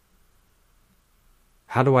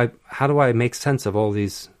 How do I make sense of all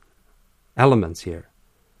these elements here?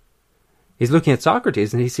 He's looking at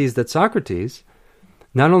Socrates, and he sees that Socrates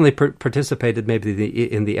not only participated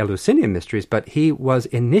maybe in the Eleusinian mysteries, but he was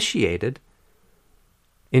initiated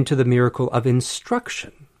into the miracle of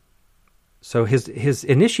instruction. So his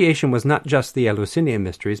initiation was not just the Eleusinian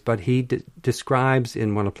mysteries, but he describes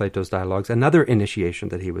in one of Plato's dialogues another initiation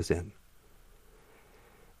that he was in.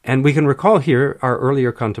 And we can recall here our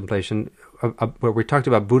earlier contemplation where we talked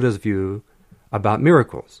about Buddha's view about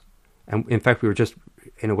miracles. And in fact, we were just,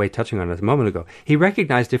 in a way, touching on it a moment ago. He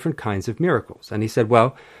recognized different kinds of miracles. And he said,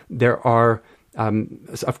 well, there are,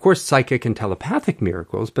 of course, psychic and telepathic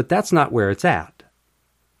miracles, but that's not where it's at.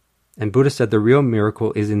 And Buddha said the real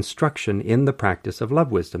miracle is instruction in the practice of love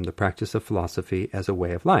wisdom, the practice of philosophy as a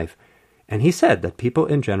way of life. And he said that people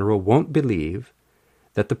in general won't believe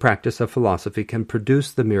that the practice of philosophy can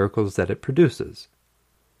produce the miracles that it produces.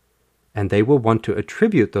 And they will want to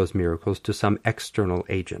attribute those miracles to some external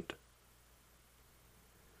agent.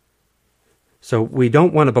 So we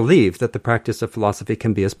don't want to believe that the practice of philosophy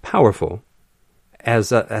can be as powerful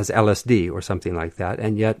as LSD or something like that,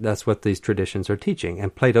 and yet that's what these traditions are teaching.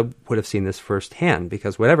 And Plato would have seen this firsthand,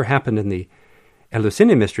 because whatever happened in the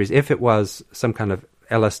Eleusinian mysteries, if it was some kind of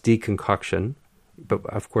LSD concoction, but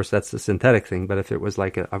of course that's the synthetic thing, but if it was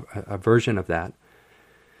like a version of that,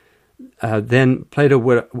 then Plato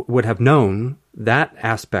would have known that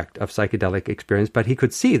aspect of psychedelic experience, but he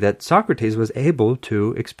could see that Socrates was able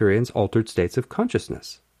to experience altered states of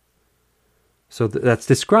consciousness. So that's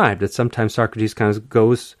described, that sometimes Socrates kind of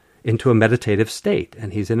goes into a meditative state,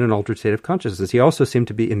 and he's in an altered state of consciousness. He also seemed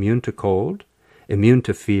to be immune to cold, immune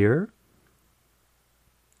to fear,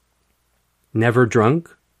 never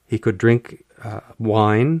drunk. He could drink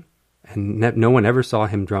wine, and no one ever saw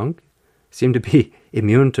him drunk. Seemed to be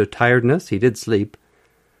immune to tiredness. He did sleep.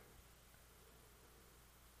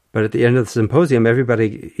 But at the end of the symposium,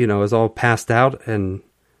 everybody, is all passed out, and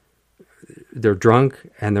they're drunk,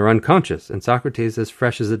 and they're unconscious. And Socrates is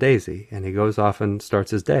fresh as a daisy, and he goes off and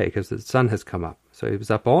starts his day, because the sun has come up. So he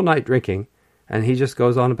was up all night drinking, and he just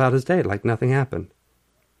goes on about his day like nothing happened.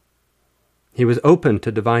 He was open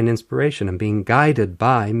to divine inspiration and being guided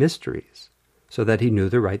by mysteries, so that he knew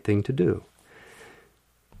the right thing to do.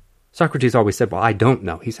 Socrates always said, well, I don't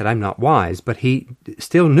know. He said, I'm not wise, but he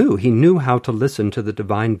still knew. He knew how to listen to the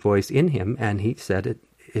divine voice in him, and he said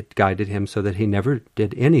it guided him so that he never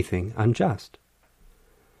did anything unjust.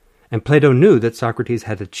 And Plato knew that Socrates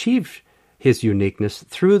had achieved his uniqueness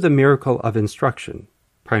through the miracle of instruction,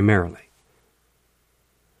 primarily.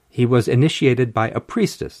 He was initiated by a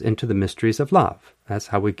priestess into the mysteries of love. That's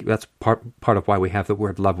part of why we have the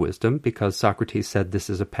word love wisdom, because Socrates said this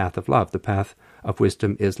is a path of love. The path of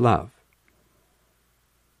wisdom is love.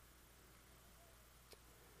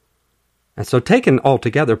 And so taken all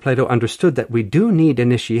together, Plato understood that we do need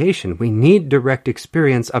initiation. We need direct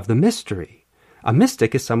experience of the mystery. A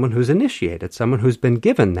mystic is someone who's initiated, someone who's been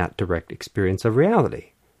given that direct experience of reality.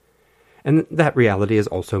 And that reality is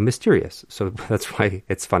also mysterious. So that's why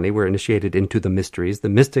it's funny, we're initiated into the mysteries. The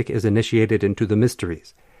mystic is initiated into the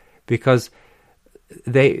mysteries because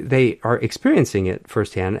they are experiencing it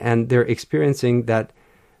firsthand, and they're experiencing that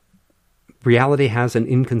reality has an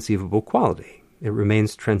inconceivable quality. It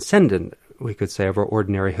remains transcendent, we could say, of our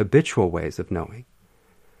ordinary habitual ways of knowing.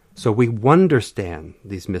 So we understand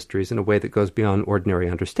these mysteries in a way that goes beyond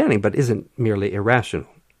ordinary understanding, but isn't merely irrational.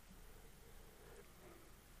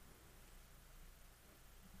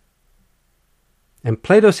 And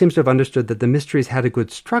Plato seems to have understood that the mysteries had a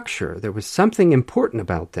good structure. There was something important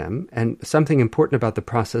about them, and something important about the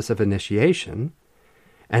process of initiation.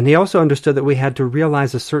 And he also understood that we had to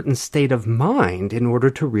realize a certain state of mind in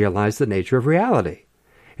order to realize the nature of reality.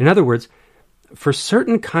 In other words, for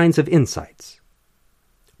certain kinds of insights,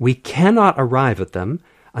 we cannot arrive at them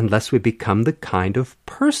unless we become the kind of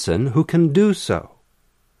person who can do so.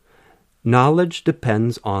 Knowledge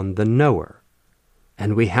depends on the knower.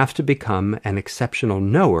 And we have to become an exceptional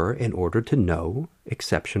knower in order to know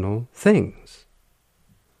exceptional things.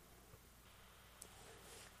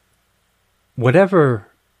 Whatever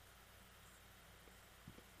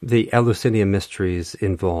the Eleusinian mysteries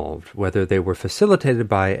involved, whether they were facilitated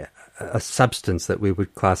by a substance that we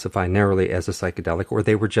would classify narrowly as a psychedelic, or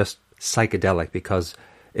they were just psychedelic because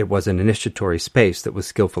it was an initiatory space that was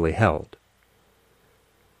skillfully held,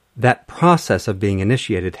 that process of being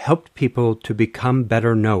initiated helped people to become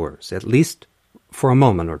better knowers, at least for a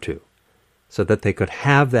moment or two, so that they could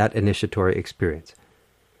have that initiatory experience.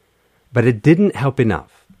 But it didn't help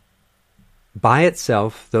enough. By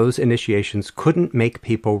itself, those initiations couldn't make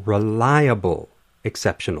people reliable,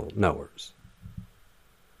 exceptional knowers.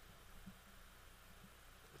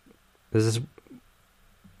 This is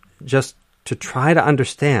just to try to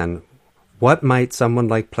understand what might someone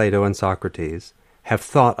like Plato and Socrates have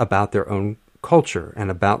thought about their own culture and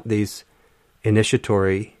about these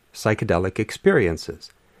initiatory psychedelic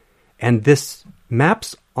experiences. And this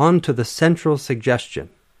maps onto the central suggestion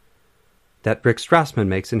that Rick Strassman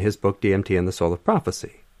makes in his book DMT and the Soul of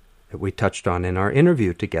Prophecy, that we touched on in our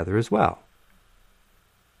interview together as well.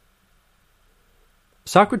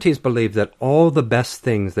 Socrates believed that all the best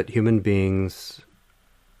things that human beings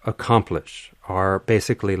accomplish are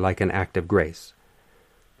basically like an act of grace.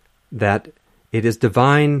 That it is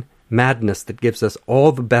divine madness that gives us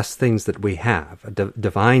all the best things that we have, a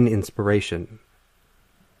divine inspiration.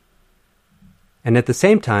 And at the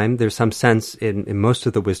same time, there's some sense in most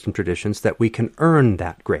of the wisdom traditions that we can earn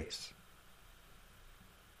that grace.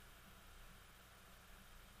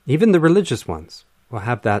 Even the religious ones will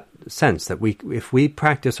have that sense that if we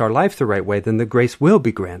practice our life the right way, then the grace will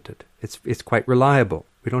be granted. It's quite reliable.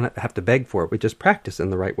 We don't have to beg for it. We just practice in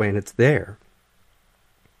the right way, and it's there.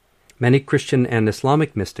 Many Christian and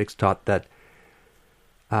Islamic mystics taught that,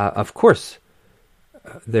 of course,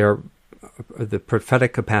 the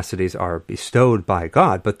prophetic capacities are bestowed by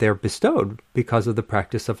God, but they're bestowed because of the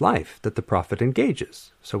practice of life that the prophet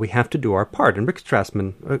engages. So we have to do our part, and Rick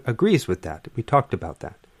Strassman agrees with that. We talked about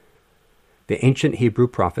that. The ancient Hebrew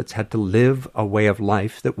prophets had to live a way of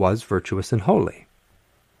life that was virtuous and holy.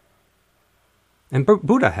 And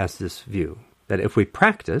Buddha has this view that if we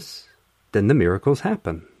practice, then the miracles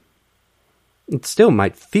happen. It still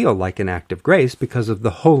might feel like an act of grace because of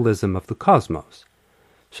the holism of the cosmos.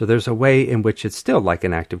 So there's a way in which it's still like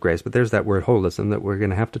an act of grace, but there's that word holism that we're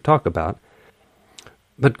going to have to talk about.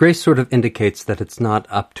 But grace sort of indicates that it's not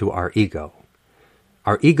up to our ego.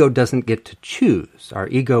 Our ego doesn't get to choose. Our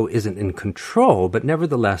ego isn't in control, but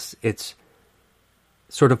nevertheless, it's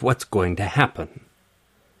sort of what's going to happen.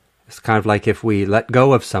 It's kind of like if we let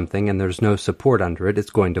go of something and there's no support under it, it's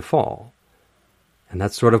going to fall. And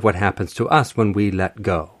that's sort of what happens to us when we let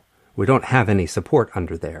go. We don't have any support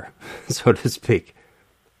under there, so to speak.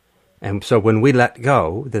 And so when we let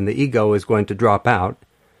go, then the ego is going to drop out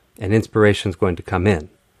and inspiration is going to come in.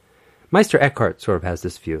 Meister Eckhart sort of has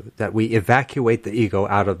this view that we evacuate the ego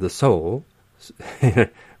out of the soul,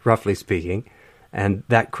 roughly speaking, and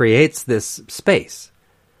that creates this space,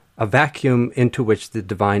 a vacuum into which the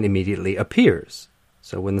divine immediately appears.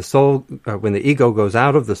 So when the ego goes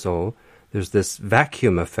out of the soul, there's this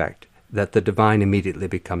vacuum effect that the divine immediately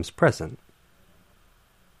becomes present.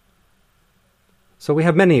 So we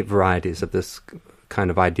have many varieties of this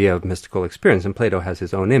kind of idea of mystical experience, and Plato has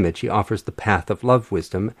his own image. He offers the path of love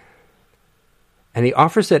wisdom, and he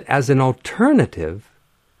offers it as an alternative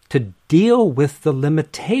to deal with the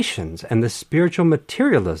limitations and the spiritual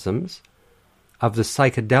materialisms of the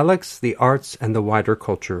psychedelics, the arts, and the wider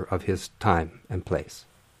culture of his time and place.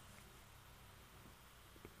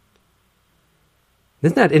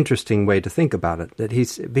 Isn't that an interesting way to think about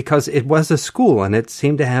it? Because it was a school, and it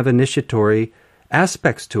seemed to have initiatory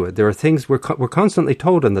aspects to it. There are things we're constantly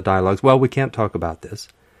told in the dialogues, well, we can't talk about this.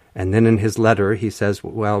 And then in his letter, he says,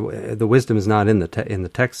 well, the wisdom is not in the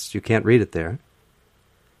text. You can't read it there.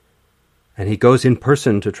 And he goes in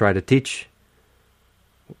person to try to teach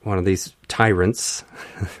one of these tyrants,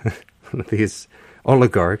 these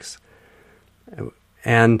oligarchs.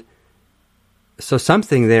 And so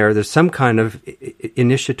there's some kind of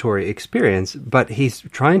initiatory experience, but he's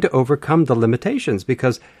trying to overcome the limitations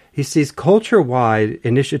because he sees culture-wide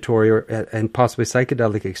initiatory and possibly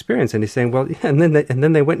psychedelic experience, and he's saying, well, yeah, and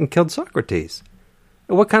then they went and killed Socrates.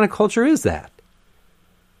 What kind of culture is that?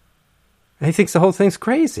 And he thinks the whole thing's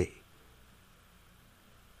crazy.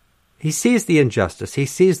 He sees the injustice. He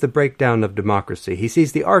sees the breakdown of democracy. He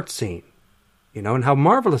sees the art scene, and how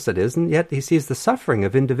marvelous it is, and yet he sees the suffering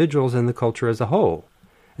of individuals in the culture as a whole.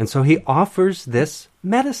 And so he offers this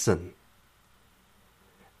medicine.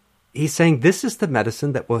 He's saying this is the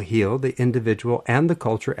medicine that will heal the individual and the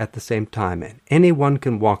culture at the same time, and anyone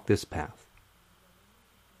can walk this path.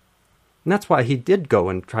 And that's why he did go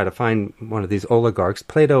and try to find one of these oligarchs.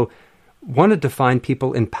 Plato wanted to find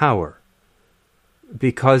people in power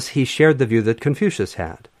because he shared the view that Confucius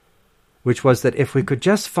had, which was that if we could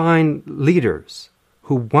just find leaders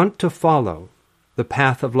who want to follow the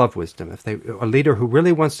path of love wisdom, a leader who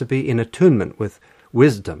really wants to be in attunement with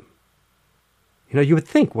wisdom, you would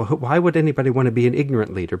think, well, why would anybody want to be an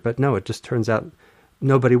ignorant leader? But no, it just turns out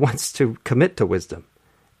nobody wants to commit to wisdom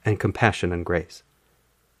and compassion and grace.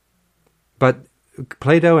 But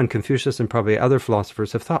Plato and Confucius and probably other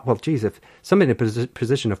philosophers have thought, well, geez, if somebody in a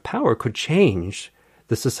position of power could change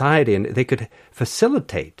the society and they could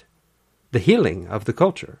facilitate the healing of the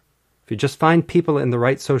culture, if you just find people in the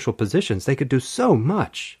right social positions, they could do so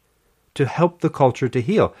much to help the culture to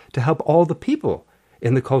heal, to help all the people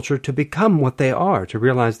in the culture to become what they are, to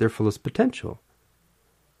realize their fullest potential.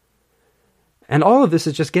 And all of this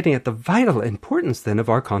is just getting at the vital importance then of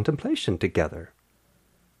our contemplation together.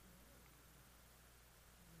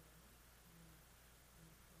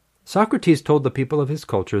 Socrates told the people of his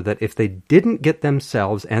culture that if they didn't get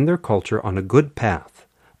themselves and their culture on a good path,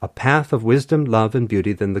 a path of wisdom, love, and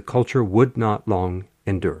beauty, then the culture would not long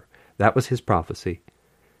endure. That was his prophecy.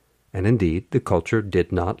 And indeed, the culture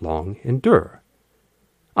did not long endure.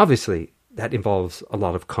 Obviously, that involves a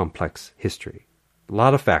lot of complex history, a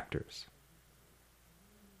lot of factors.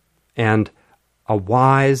 And a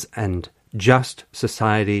wise and just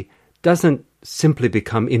society doesn't simply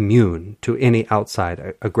become immune to any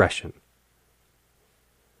outside aggression.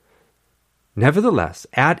 Nevertheless,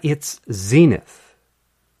 at its zenith,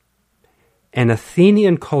 an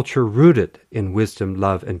Athenian culture rooted in wisdom,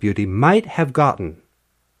 love, and beauty might have gotten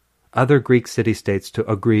other Greek city-states to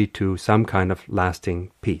agree to some kind of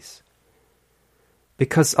lasting peace.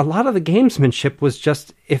 Because a lot of the gamesmanship was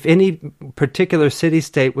just, if any particular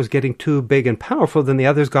city-state was getting too big and powerful, then the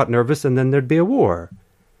others got nervous and then there'd be a war.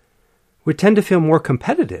 We tend to feel more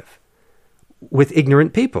competitive with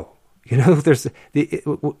ignorant people. You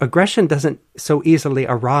know, aggression doesn't so easily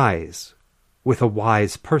arise with a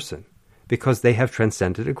wise person because they have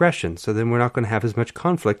transcended aggression. So then we're not going to have as much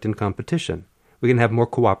conflict and competition. We can have more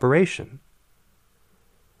cooperation.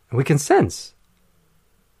 And we can sense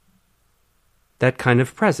that kind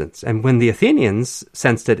of presence. And when the Athenians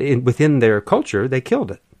sensed it within their culture, they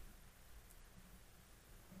killed it.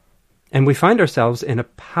 And we find ourselves in a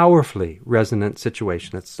powerfully resonant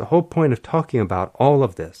situation. It's the whole point of talking about all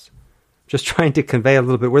of this. Just trying to convey a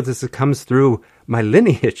little bit where this comes through my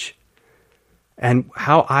lineage and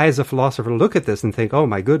how I as a philosopher look at this and think, oh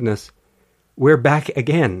my goodness, we're back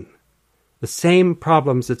again. The same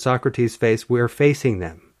problems that Socrates faced, we're facing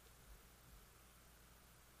them.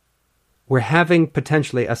 We're having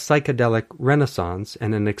potentially a psychedelic renaissance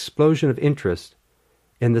and an explosion of interest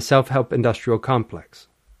in the self-help industrial complex.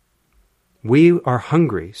 We are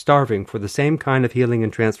hungry, starving for the same kind of healing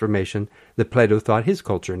and transformation that Plato thought his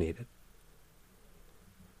culture needed.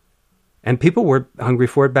 And people were hungry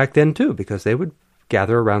for it back then too, because they would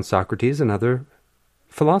gather around Socrates and other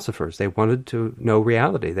philosophers. They wanted to know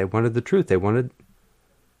reality. They wanted the truth. They wanted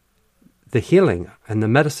the healing and the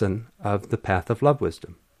medicine of the path of love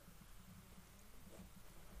wisdom.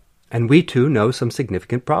 And we too know some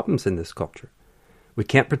significant problems in this culture. We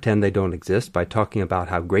can't pretend they don't exist by talking about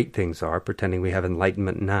how great things are, pretending we have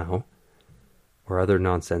enlightenment now, or other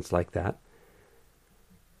nonsense like that.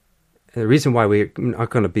 And the reason why we're not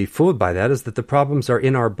going to be fooled by that is that the problems are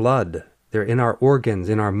in our blood. They're in our organs,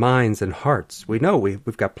 in our minds and hearts. We know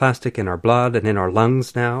we've got plastic in our blood and in our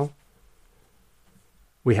lungs now.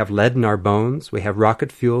 We have lead in our bones. We have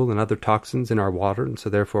rocket fuel and other toxins in our water, and so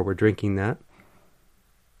therefore we're drinking that.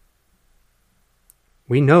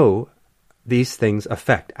 We know these things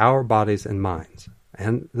affect our bodies and minds,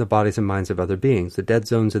 and the bodies and minds of other beings. The dead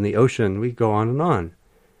zones in the ocean, we go on and on.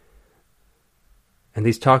 And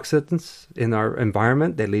these toxins in our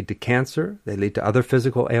environment, they lead to cancer, they lead to other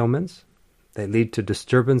physical ailments, they lead to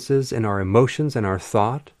disturbances in our emotions and our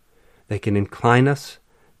thought. They can incline us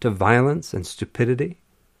to violence and stupidity.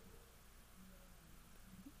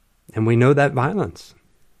 And we know that violence,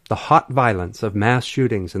 the hot violence of mass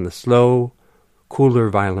shootings and the slow, cooler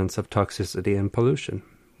violence of toxicity and pollution.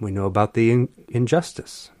 We know about the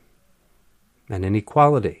injustice and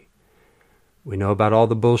inequality. We know about all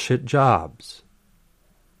the bullshit jobs,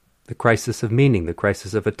 the crisis of meaning, the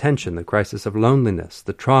crisis of attention, the crisis of loneliness,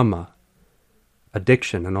 the trauma,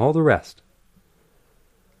 addiction, and all the rest.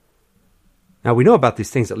 Now, we know about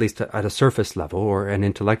these things at least at a surface level or an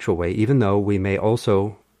intellectual way, even though we may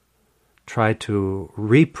also try to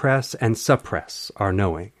repress and suppress our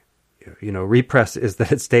knowing. You know, repress is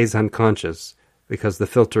that it stays unconscious because the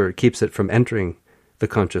filter keeps it from entering the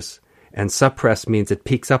conscious, and suppress means it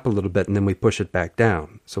peaks up a little bit and then we push it back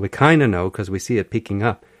down. So we kind of know because we see it peaking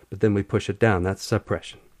up, but then we push it down. That's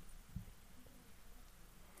suppression.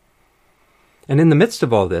 And in the midst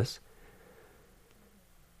of all this,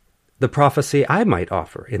 the prophecy I might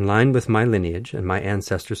offer, in line with my lineage and my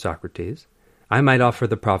ancestor Socrates, I might offer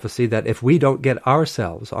the prophecy that if we don't get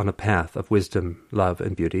ourselves on a path of wisdom, love,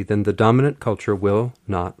 and beauty, then the dominant culture will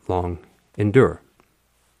not long endure.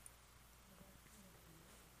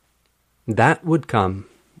 That would come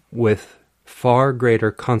with far greater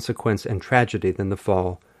consequence and tragedy than the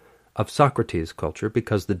fall of Socrates' culture,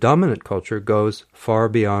 because the dominant culture goes far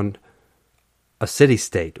beyond a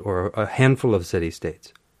city-state or a handful of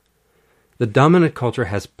city-states. The dominant culture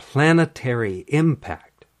has planetary impact.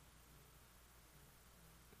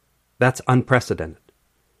 That's unprecedented.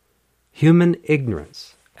 human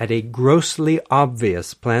ignorance at a grossly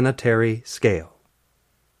obvious planetary scale,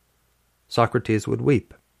 Socrates would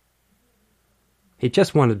weep. He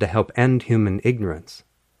just wanted to help end human ignorance.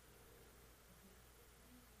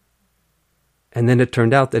 And then it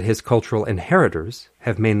turned out that his cultural inheritors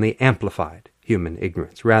have mainly amplified human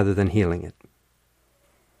ignorance rather than healing it.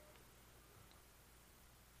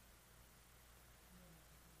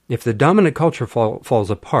 If the dominant culture falls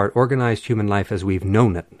apart, organized human life as we've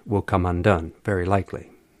known it will come undone, very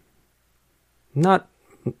likely. Not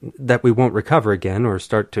that we won't recover again or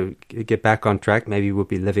start to get back on track. Maybe we'll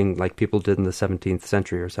be living like people did in the 17th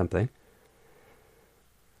century or something.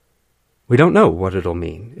 We don't know what it'll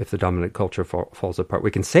mean if the dominant culture falls apart.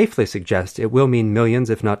 We can safely suggest it will mean millions,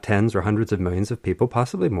 if not tens or hundreds of millions of people,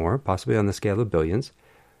 possibly more, possibly on the scale of billions,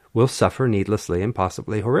 will suffer needlessly and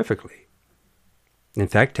possibly horrifically. In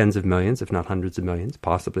fact, tens of millions, if not hundreds of millions,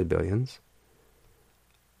 possibly billions,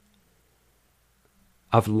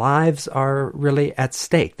 of lives are really at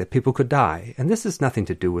stake, that people could die. And this has nothing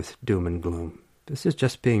to do with doom and gloom. This is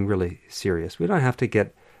just being really serious. We don't have to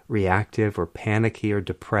get reactive or panicky or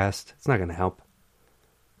depressed. It's not going to help.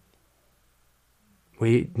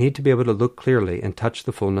 We need to be able to look clearly and touch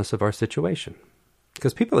the fullness of our situation.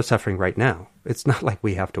 Because people are suffering right now. It's not like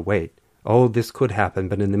we have to wait. Oh, this could happen,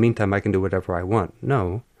 but in the meantime I can do whatever I want.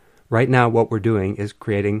 No. Right now what we're doing is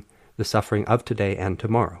creating the suffering of today and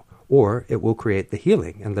tomorrow. Or it will create the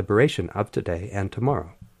healing and liberation of today and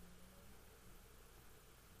tomorrow.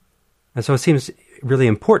 And so it seems really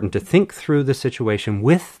important to think through the situation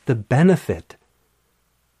with the benefit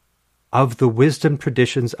of the wisdom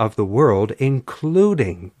traditions of the world,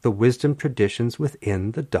 including the wisdom traditions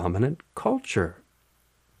within the dominant culture.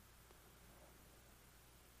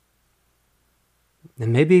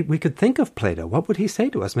 And maybe we could think of Plato. What would he say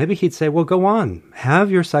to us? Maybe he'd say, well, go on, have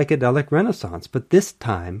your psychedelic renaissance, but this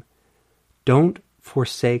time, don't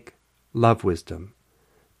forsake love wisdom.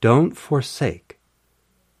 Don't forsake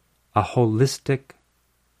a holistic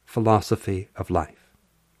philosophy of life.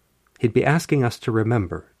 He'd be asking us to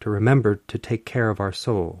remember to take care of our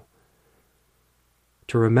soul,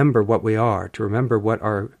 to remember what we are, to remember what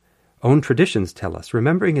our own traditions tell us.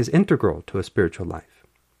 Remembering is integral to a spiritual life.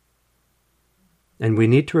 And we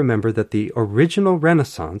need to remember that the original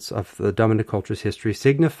Renaissance of the dominant culture's history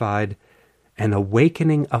signified an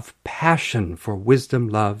awakening of passion for wisdom,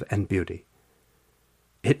 love, and beauty.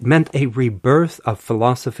 It meant a rebirth of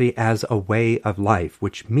philosophy as a way of life,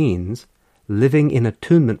 which means living in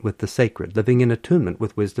attunement with the sacred, living in attunement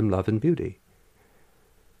with wisdom, love, and beauty.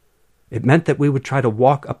 It meant that we would try to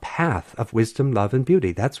walk a path of wisdom, love, and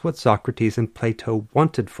beauty. That's what Socrates and Plato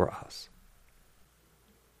wanted for us.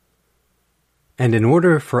 And in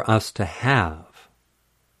order for us to have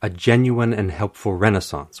a genuine and helpful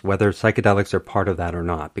renaissance, whether psychedelics are part of that or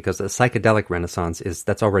not, because a psychedelic renaissance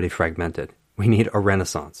that's already fragmented. We need a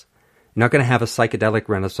renaissance. You're not going to have a psychedelic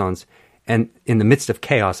renaissance and in the midst of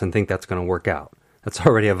chaos and think that's going to work out. That's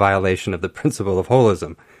already a violation of the principle of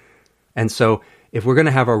holism. And so if we're going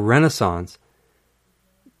to have a renaissance,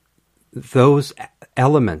 those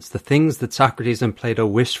elements, the things that Socrates and Plato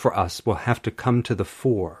wished for us, will have to come to the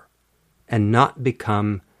fore and not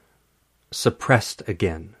become suppressed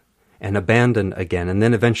again and abandoned again and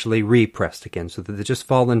then eventually repressed again so that they just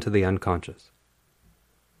fall into the unconscious.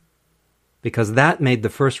 Because that made the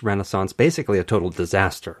first Renaissance basically a total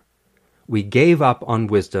disaster. We gave up on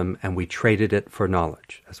wisdom and we traded it for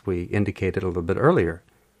knowledge, as we indicated a little bit earlier.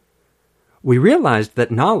 We realized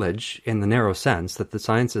that knowledge, in the narrow sense that the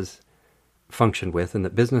sciences function with and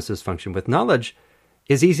that businesses function with, knowledge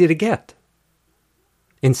is easy to get.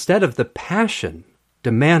 Instead of the passion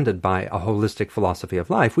demanded by a holistic philosophy of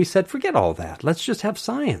life, we said, forget all that. Let's just have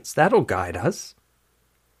science. That'll guide us.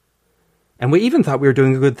 And we even thought we were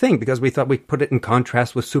doing a good thing because we thought we put it in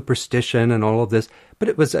contrast with superstition and all of this, but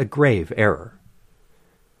it was a grave error.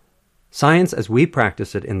 Science, as we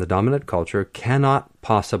practice it in the dominant culture, cannot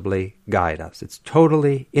possibly guide us. It's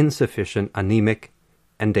totally insufficient, anemic,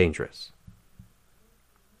 and dangerous.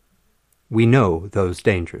 We know those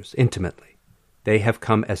dangers intimately. They have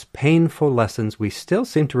come as painful lessons we still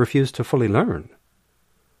seem to refuse to fully learn.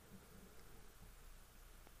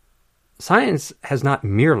 Science has not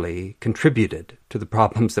merely contributed to the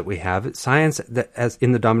problems that we have. Science, as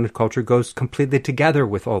in the dominant culture, goes completely together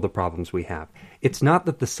with all the problems we have. It's not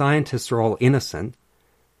that the scientists are all innocent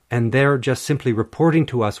and they're just simply reporting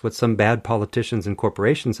to us what some bad politicians and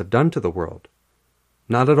corporations have done to the world.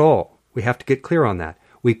 Not at all. We have to get clear on that.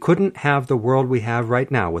 We couldn't have the world we have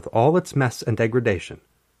right now with all its mess and degradation.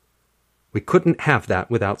 We couldn't have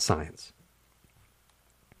that without science.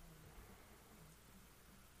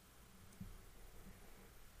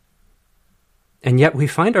 And yet we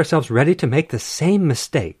find ourselves ready to make the same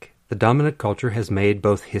mistake the dominant culture has made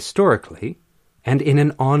both historically and in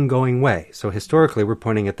an ongoing way. So historically, we're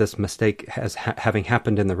pointing at this mistake as having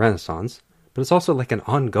happened in the Renaissance, but it's also like an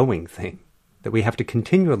ongoing thing, that we have to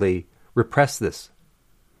continually repress this.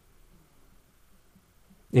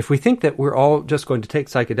 If we think that we're all just going to take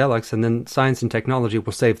psychedelics and then science and technology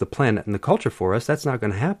will save the planet and the culture for us, that's not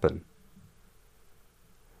going to happen.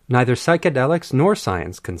 Neither psychedelics nor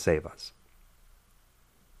science can save us.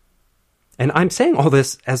 And I'm saying all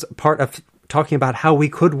this as part of talking about how we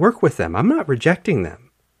could work with them. I'm not rejecting them.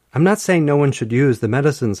 I'm not saying no one should use the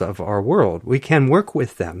medicines of our world. We can work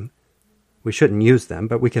with them. We shouldn't use them,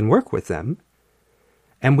 but we can work with them.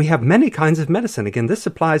 And we have many kinds of medicine. Again, this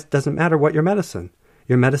applies, doesn't matter what your medicine.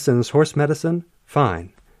 Your medicine is horse medicine?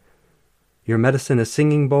 Fine. Your medicine is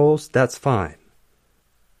singing bowls? That's fine.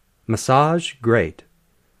 Massage? Great.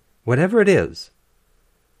 Whatever it is.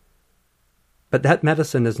 But that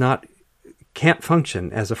medicine can't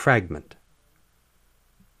function as a fragment.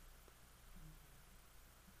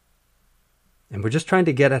 And we're just trying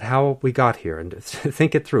to get at how we got here and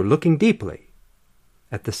think it through, looking deeply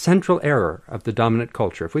at the central error of the dominant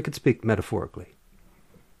culture, if we could speak metaphorically.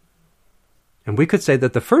 And we could say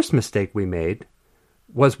that the first mistake we made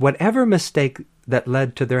was whatever mistake that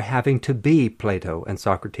led to their having to be Plato and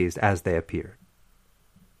Socrates as they appeared.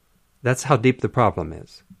 That's how deep the problem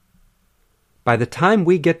is. By the time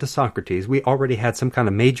we get to Socrates, we already had some kind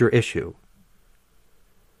of major issue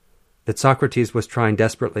that Socrates was trying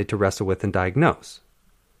desperately to wrestle with and diagnose.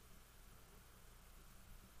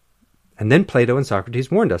 And then Plato and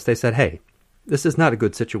Socrates warned us. They said, hey, this is not a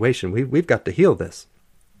good situation. We've got to heal this.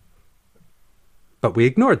 But we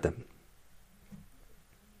ignored them.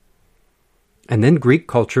 And then Greek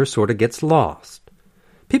culture sort of gets lost.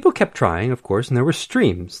 People kept trying, of course, and there were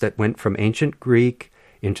streams that went from ancient Greek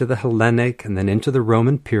into the Hellenic and then into the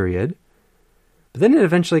Roman period. But then it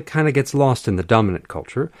eventually kind of gets lost in the dominant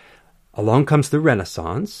culture. Along comes the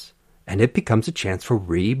Renaissance, and it becomes a chance for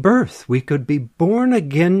rebirth. We could be born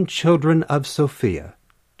again children of Sophia,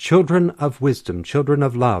 children of wisdom, children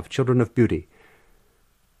of love, children of beauty.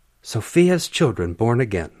 Sophia's children born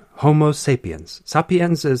again, Homo sapiens.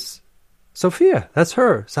 Sapiens is Sophia, that's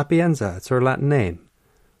her, Sapienza, it's her Latin name.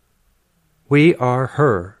 We are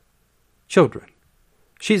her children.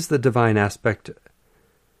 She's the divine aspect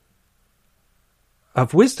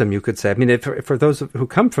of wisdom, you could say. I mean, for those who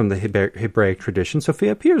come from the Hebraic tradition,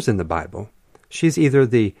 Sophia appears in the Bible. She's either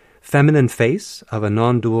the feminine face of a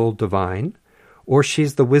non-dual divine, or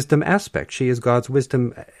she's the wisdom aspect. She is God's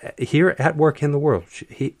wisdom here at work in the world.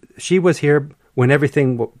 She was here when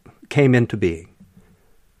everything came into being.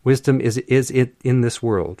 Wisdom is in this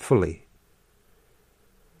world fully.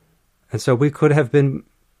 And so we could have been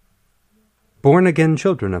born-again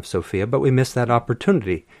children of Sophia, but we missed that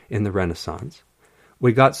opportunity in the Renaissance.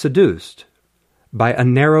 We got seduced by a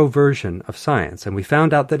narrow version of science, and we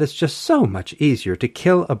found out that it's just so much easier to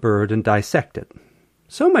kill a bird and dissect it.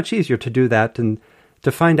 So much easier to do that and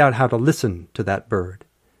to find out how to listen to that bird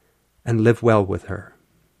and live well with her.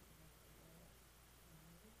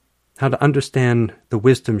 How to understand the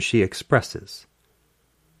wisdom she expresses.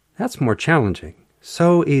 That's more challenging.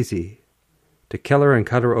 So easy to kill her and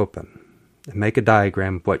cut her open and make a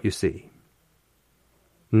diagram of what you see.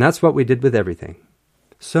 And that's what we did with everything.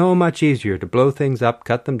 So much easier to blow things up,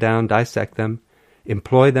 cut them down, dissect them,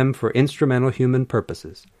 employ them for instrumental human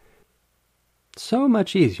purposes. So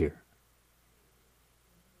much easier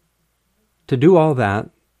to do all that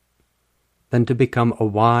than to become a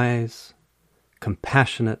wise,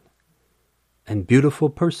 compassionate, and beautiful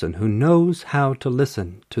person who knows how to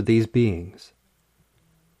listen to these beings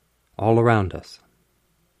all around us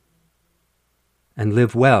and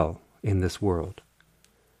live well in this world.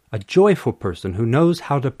 A joyful person who knows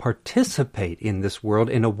how to participate in this world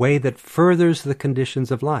in a way that furthers the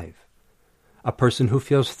conditions of life. A person who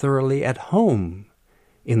feels thoroughly at home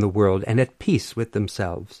in the world and at peace with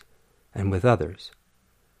themselves and with others.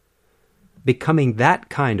 Becoming that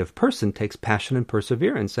kind of person takes passion and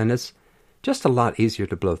perseverance, and it's just a lot easier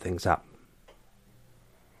to blow things up.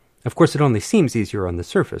 Of course, it only seems easier on the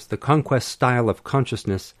surface. The conquest style of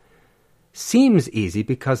consciousness seems easy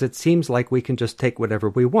because it seems like we can just take whatever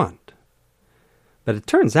we want. But it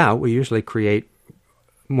turns out we usually create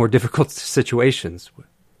more difficult situations.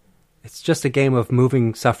 It's just a game of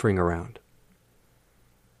moving suffering around.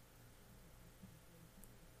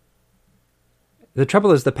 The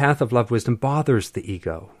trouble is the path of love wisdom bothers the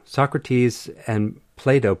ego. Socrates and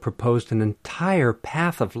Plato proposed an entire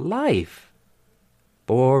path of life.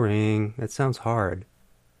 Boring. That sounds hard.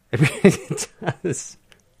 It really does.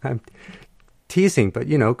 I'm teasing, but,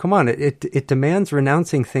 come on. It demands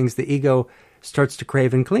renouncing things the ego starts to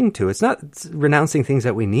crave and cling to. It's not renouncing things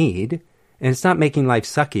that we need, and it's not making life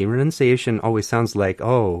sucky. Renunciation always sounds like,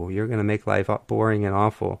 oh, you're going to make life boring and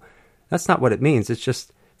awful. That's not what it means. It's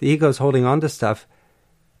just the ego's holding on to stuff,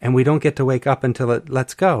 and we don't get to wake up until it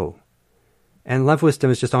lets go. And love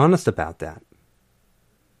wisdom is just honest about that.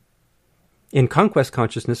 In conquest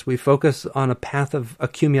consciousness, we focus on a path of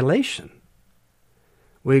accumulation.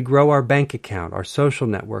 We grow our bank account, our social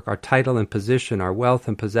network, our title and position, our wealth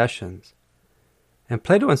and possessions. And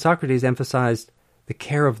Plato and Socrates emphasized the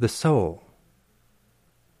care of the soul.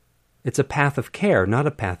 It's a path of care, not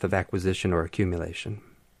a path of acquisition or accumulation.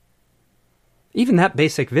 Even that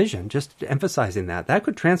basic vision, just emphasizing that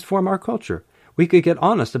could transform our culture. We could get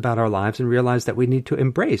honest about our lives and realize that we need to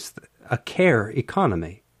embrace a care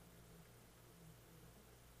economy.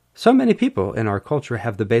 So many people in our culture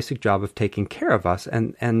have the basic job of taking care of us,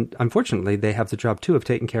 and unfortunately they have the job too of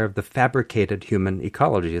taking care of the fabricated human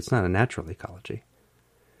ecology. It's not a natural ecology.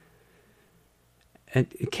 And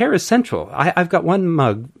care is central. I've got one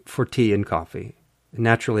mug for tea and coffee.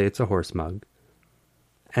 Naturally, it's a horse mug.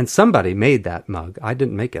 And somebody made that mug. I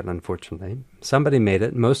didn't make it, unfortunately. Somebody made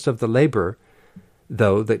it. Most of the labor,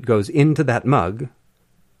 though, that goes into that mug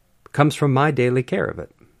comes from my daily care of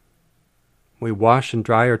it. We wash and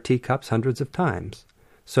dry our teacups hundreds of times.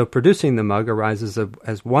 So producing the mug arises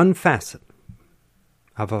as one facet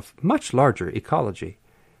of a much larger ecology,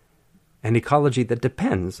 an ecology that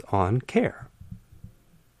depends on care.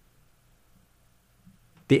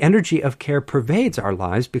 The energy of care pervades our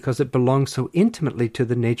lives because it belongs so intimately to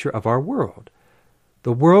the nature of our world.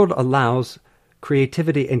 The world allows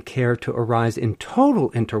creativity and care to arise in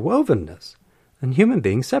total interwovenness, and human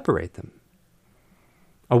beings separate them.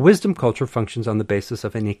 A wisdom culture functions on the basis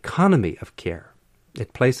of an economy of care.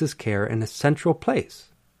 It places care in a central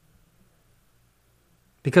place.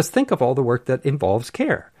 Because think of all the work that involves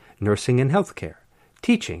care: nursing and healthcare,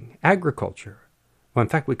 teaching, agriculture. Well, in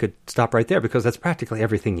fact, we could stop right there because that's practically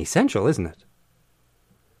everything essential, isn't it?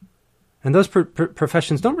 And those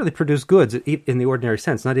professions don't really produce goods in the ordinary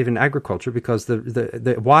sense, not even agriculture, because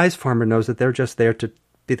the wise farmer knows that they're just there to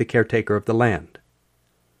be the caretaker of the land.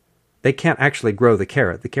 They can't actually grow the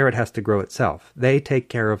carrot. The carrot has to grow itself. They take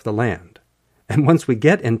care of the land. And once we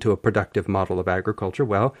get into a productive model of agriculture,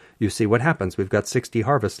 well, you see what happens. We've got 60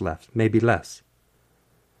 harvests left, maybe less,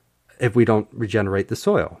 if we don't regenerate the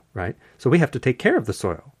soil, right? So we have to take care of the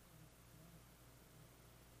soil.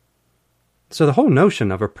 So the whole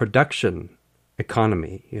notion of a production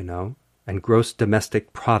economy, and gross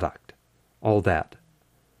domestic product, all that.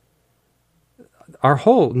 Our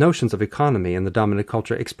whole notions of economy in the dominant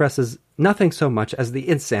culture expresses nothing so much as the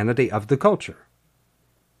insanity of the culture.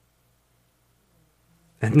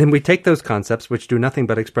 And then we take those concepts, which do nothing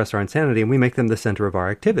but express our insanity, and we make them the center of our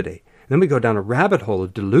activity. And then we go down a rabbit hole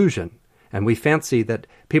of delusion, and we fancy that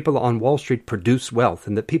people on Wall Street produce wealth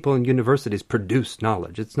and that people in universities produce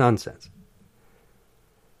knowledge. It's nonsense.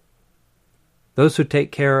 Those who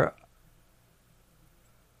take care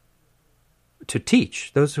to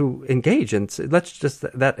teach, those who engage in, let's just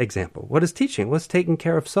that example. What is teaching? What's taking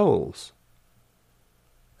care of souls?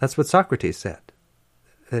 That's what Socrates said.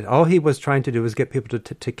 That all he was trying to do was get people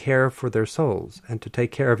to care for their souls and to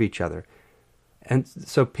take care of each other. And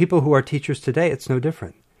so people who are teachers today, it's no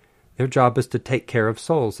different. Their job is to take care of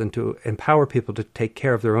souls and to empower people to take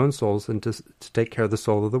care of their own souls and to take care of the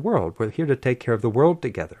soul of the world. We're here to take care of the world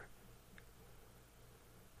together.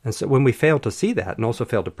 And so when we fail to see that and also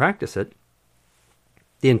fail to practice it,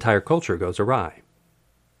 the entire culture goes awry.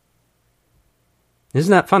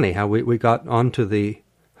 Isn't that funny how we got onto the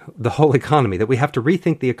whole economy, that we have to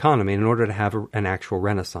rethink the economy in order to have an actual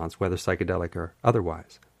renaissance, whether psychedelic or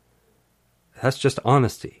otherwise? That's just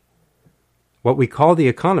honesty. What we call the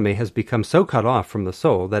economy has become so cut off from the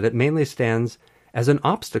soul that it mainly stands as an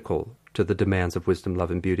obstacle to the demands of wisdom,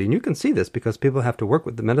 love, and beauty. And you can see this because people have to work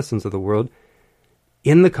with the medicines of the world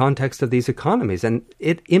in the context of these economies, and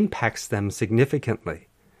it impacts them significantly.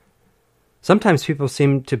 Sometimes people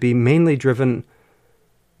seem to be mainly driven,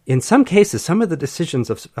 in some cases, some of the decisions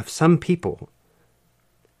of some people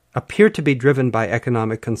appear to be driven by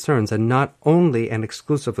economic concerns and not only and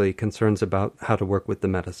exclusively concerns about how to work with the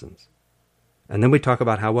medicines. And then we talk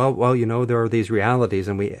about how, well, there are these realities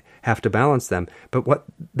and we have to balance them. But what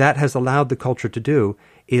that has allowed the culture to do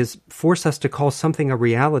is force us to call something a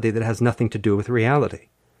reality that has nothing to do with reality.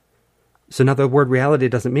 So now the word reality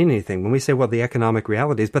doesn't mean anything. When we say, well, the economic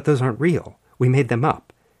realities, but those aren't real. We made them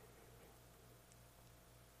up.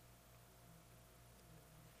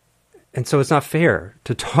 And so it's not fair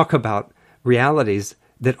to talk about realities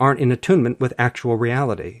that aren't in attunement with actual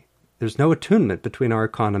reality. There's no attunement between our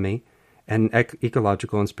economy and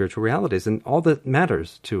ecological and spiritual realities, and all that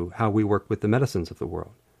matters to how we work with the medicines of the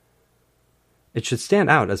world. It should stand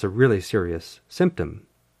out as a really serious symptom.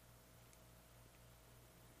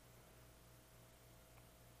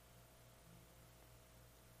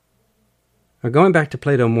 Now, going back to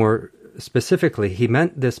Plato more specifically, he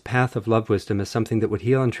meant this path of love wisdom as something that would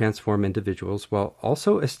heal and transform individuals while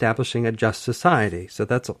also establishing a just society. So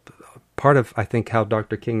that's a part of, I think, how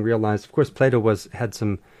Dr. King realized. Of course, Plato had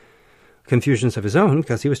some confusions of his own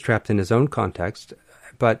because he was trapped in his own context.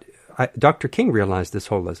 But Dr. King realized this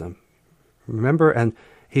holism. Remember? And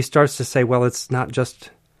he starts to say, well, it's not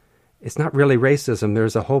really racism.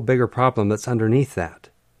 There's a whole bigger problem that's underneath that.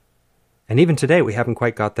 And even today, we haven't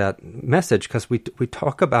quite got that message because we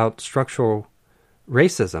talk about structural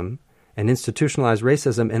racism and institutionalized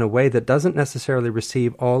racism in a way that doesn't necessarily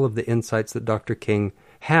receive all of the insights that Dr. King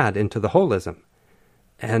had into the holism.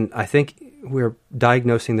 And I think we're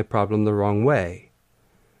diagnosing the problem the wrong way.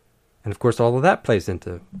 And of course, all of that plays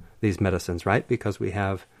into these medicines, right? Because we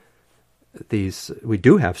do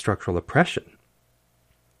have structural oppression.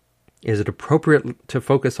 Is it appropriate to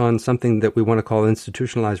focus on something that we want to call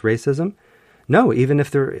institutionalized racism? No, even if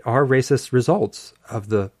there are racist results of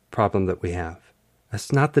the problem that we have.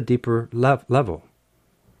 That's not the deeper level.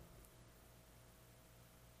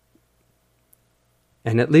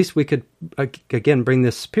 And at least we could, again, bring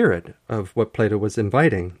this spirit of what Plato was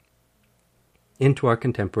inviting into our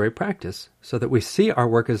contemporary practice so that we see our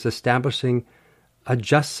work as establishing a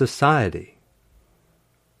just society.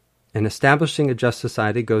 And establishing a just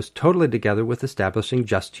society goes totally together with establishing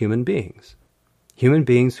just human beings. Human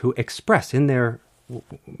beings who express in their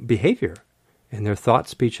behavior, in their thought,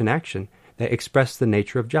 speech, and action, they express the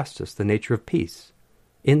nature of justice, the nature of peace,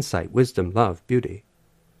 insight, wisdom, love, beauty.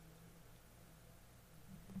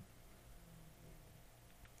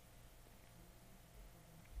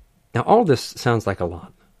 Now, all this sounds like a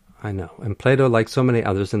lot, I know. And Plato, like so many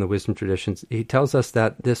others in the wisdom traditions, he tells us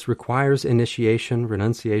that this requires initiation,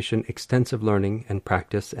 renunciation, extensive learning, and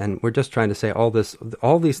practice. And we're just trying to say all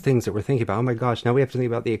these things that we're thinking about. Oh my gosh, now we have to think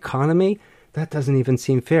about the economy? That doesn't even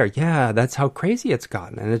seem fair. Yeah, that's how crazy it's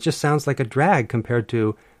gotten. And it just sounds like a drag compared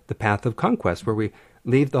to the path of conquest, where we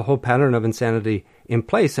leave the whole pattern of insanity in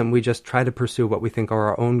place and we just try to pursue what we think are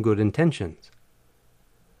our own good intentions.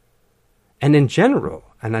 And in general,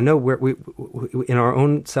 and I know we in our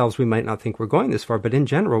own selves we might not think we're going this far, but in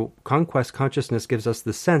general, conquest consciousness gives us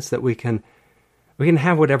the sense that we can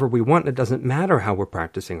have whatever we want. It doesn't matter how we're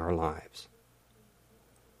practicing our lives.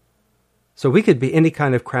 So we could be any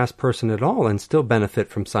kind of crass person at all and still benefit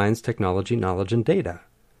from science, technology, knowledge, and data.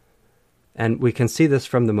 And we can see this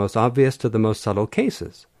from the most obvious to the most subtle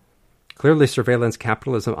cases. Clearly, surveillance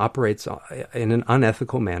capitalism operates in an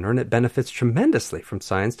unethical manner, and it benefits tremendously from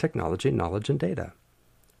science, technology, knowledge, and data.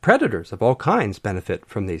 Predators of all kinds benefit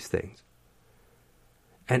from these things.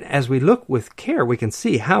 And as we look with care, we can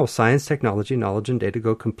see how science, technology, knowledge, and data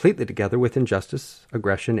go completely together with injustice,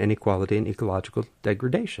 aggression, inequality, and ecological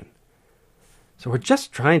degradation. So we're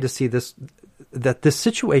just trying to see that this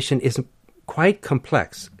situation is quite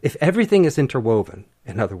complex. If everything is interwoven,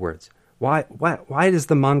 in other words, why does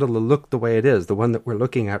the mandala look the way it is, the one that we're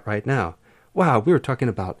looking at right now? Wow, we were talking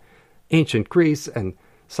about ancient Greece and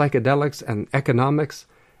psychedelics and economics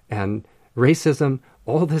and racism,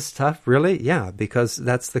 all this stuff, really? Yeah, because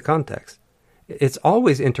that's the context. It's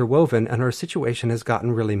always interwoven, and our situation has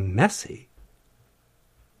gotten really messy.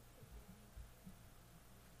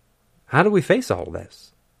 How do we face all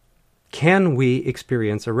this? Can we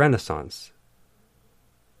experience a renaissance?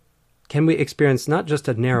 Can we experience not just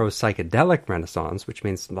a narrow psychedelic renaissance, which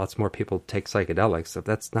means lots more people take psychedelics, so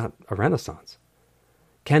that's not a renaissance?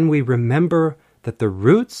 Can we remember that the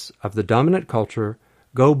roots of the dominant culture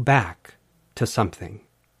go back to something,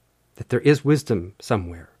 that there is wisdom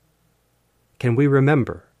somewhere? Can we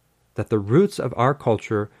remember that the roots of our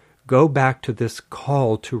culture go back to this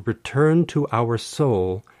call to return to our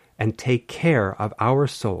soul and take care of our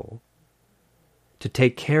soul, to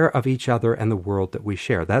take care of each other and the world that we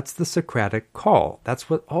share? That's the Socratic call. That's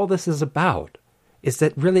what all this is about, is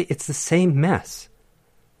that really it's the same mess.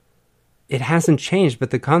 It hasn't changed,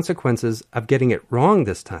 but the consequences of getting it wrong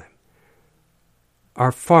this time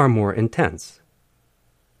are far more intense.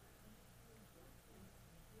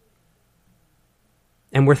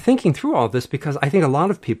 And we're thinking through all this because I think a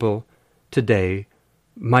lot of people today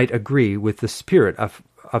might agree with the spirit of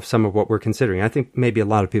some of what we're considering. I think maybe a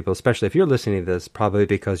lot of people, especially if you're listening to this, probably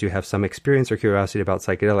because you have some experience or curiosity about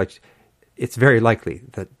psychedelics, it's very likely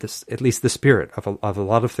that this, at least the spirit of a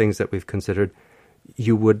lot of things that we've considered,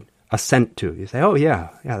 you would assent to. You say, oh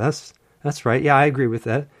yeah, that's right. Yeah, I agree with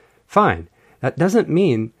that. Fine. That doesn't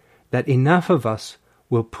mean that enough of us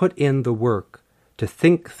will put in the work to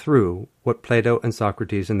think through what Plato and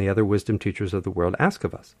Socrates and the other wisdom teachers of the world ask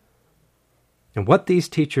of us. And what these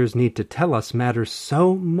teachers need to tell us matters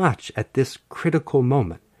so much at this critical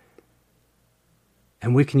moment.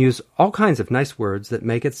 And we can use all kinds of nice words that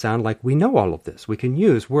make it sound like we know all of this. We can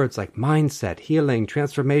use words like mindset, healing,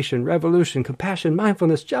 transformation, revolution, compassion,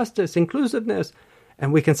 mindfulness, justice, inclusiveness,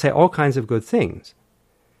 and we can say all kinds of good things.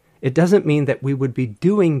 It doesn't mean that we would be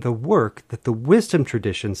doing the work that the wisdom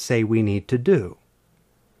traditions say we need to do.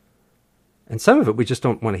 And some of it we just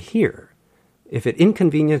don't want to hear. If it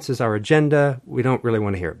inconveniences our agenda, we don't really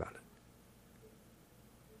want to hear about it.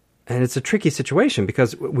 And it's a tricky situation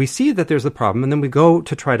because we see that there's a problem and then we go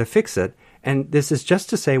to try to fix it. And this is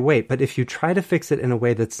just to say, wait, but if you try to fix it in a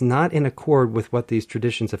way that's not in accord with what these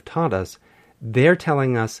traditions have taught us, they're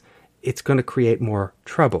telling us it's going to create more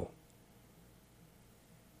trouble.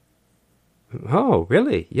 Oh,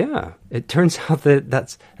 really? Yeah. It turns out that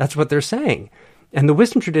that's what they're saying. And the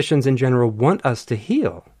wisdom traditions in general want us to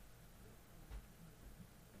heal.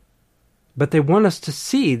 But they want us to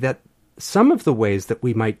see that some of the ways that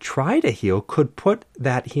we might try to heal could put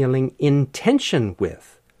that healing in tension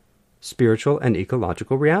with spiritual and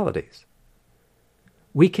ecological realities.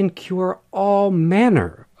 We can cure all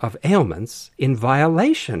manner of ailments in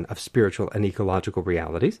violation of spiritual and ecological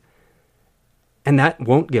realities, and that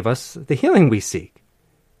won't give us the healing we seek,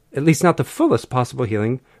 at least not the fullest possible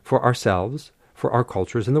healing for ourselves, for our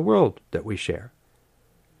cultures, and the world that we share.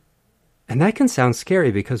 And that can sound scary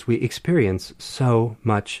because we experience so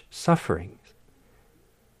much suffering.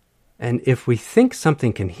 And if we think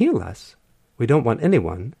something can heal us, we don't want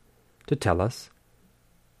anyone to tell us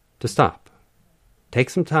to stop. Take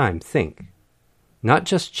some time, think. Not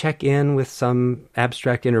just check in with some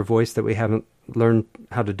abstract inner voice that we haven't learned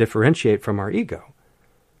how to differentiate from our ego,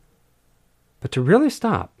 but to really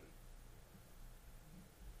stop.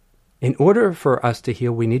 In order for us to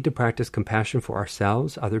heal, we need to practice compassion for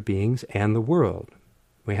ourselves, other beings, and the world.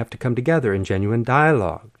 We have to come together in genuine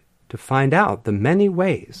dialogue to find out the many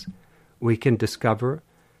ways we can discover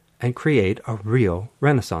and create a real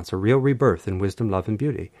renaissance, a real rebirth in wisdom, love, and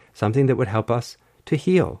beauty, something that would help us to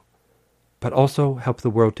heal, but also help the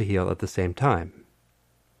world to heal at the same time.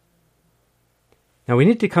 Now, we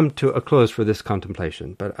need to come to a close for this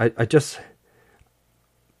contemplation, but I just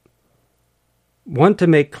want to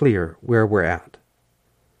make clear where we're at.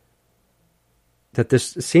 That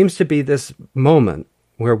this seems to be this moment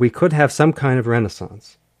where we could have some kind of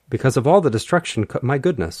renaissance because of all the destruction. My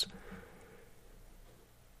goodness.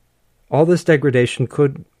 All this degradation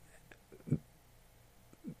could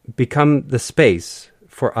become the space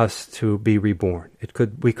for us to be reborn.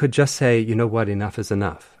 We could just say, you know what, enough is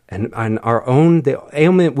enough. And the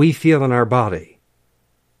ailment we feel in our body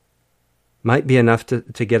might be enough to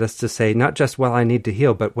get us to say, not just, well, I need to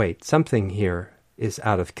heal, but wait, something here is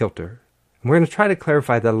out of kilter. And we're going to try to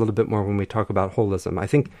clarify that a little bit more when we talk about holism. I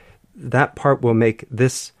think that part will make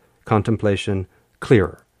this contemplation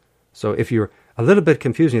clearer. So if you're a little bit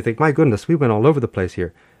confused and you think, my goodness, we went all over the place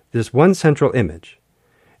here, there's one central image,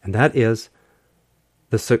 and that is,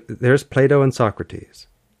 there's Plato and Socrates.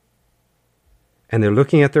 And they're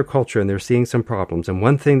looking at their culture and they're seeing some problems. And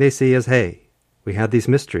one thing they see is, hey, we had these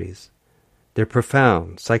mysteries. They're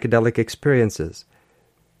profound, psychedelic experiences.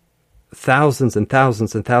 Thousands and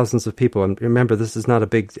thousands and thousands of people. And remember,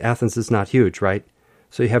 Athens is not huge, right?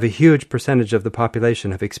 So you have a huge percentage of the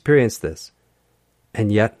population have experienced this.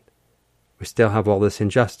 And yet, we still have all this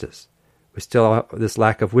injustice. We still have this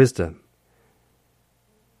lack of wisdom.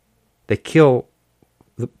 They kill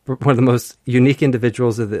one of the most unique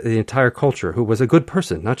individuals of the entire culture, who was a good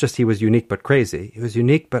person. Not just he was unique but crazy. He was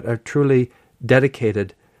unique but a truly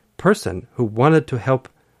dedicated person who wanted to help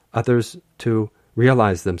others to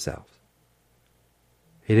realize themselves.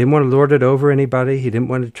 He didn't want to lord it over anybody. He didn't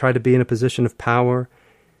want to try to be in a position of power.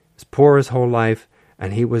 He was poor his whole life,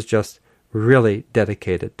 and he was just really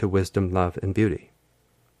dedicated to wisdom, love, and beauty.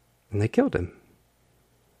 And they killed him.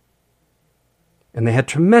 And they had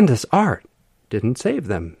tremendous art. Didn't save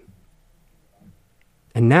them.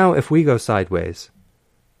 And now if we go sideways,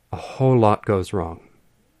 a whole lot goes wrong.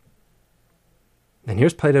 And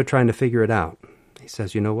here's Plato trying to figure it out. He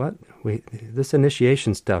says, you know what? This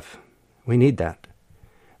initiation stuff, we need that.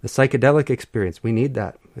 The psychedelic experience, we need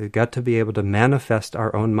that. We've got to be able to manifest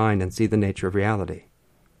our own mind and see the nature of reality.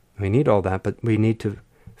 We need all that, but we need to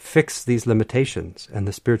fix these limitations and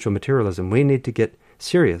the spiritual materialism. We need to get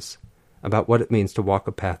serious about what it means to walk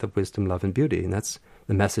a path of wisdom, love, and beauty. And that's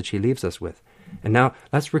the message he leaves us with. And now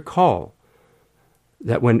let's recall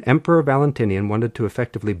that when Emperor Valentinian wanted to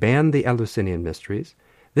effectively ban the Eleusinian mysteries,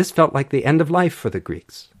 This felt like the end of life for the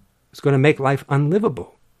Greeks. It was going to make life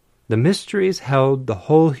unlivable. The mysteries held the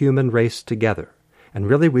whole human race together. And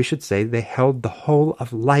really we should say they held the whole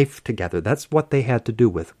of life together. That's what they had to do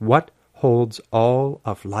with. What holds all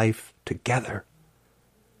of life together?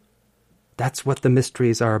 That's what the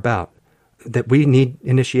mysteries are about. That we need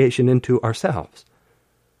initiation into ourselves.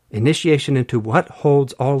 Initiation into what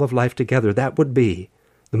holds all of life together. That would be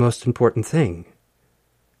the most important thing,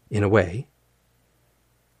 in a way.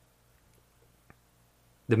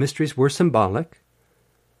 The mysteries were symbolic,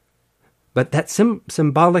 but that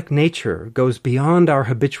symbolic nature goes beyond our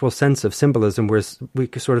habitual sense of symbolism, where we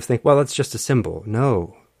sort of think, well, it's just a symbol.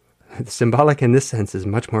 No, the symbolic in this sense is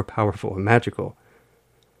much more powerful and magical.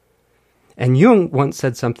 And Jung once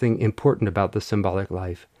said something important about the symbolic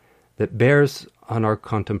life that bears on our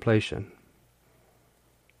contemplation.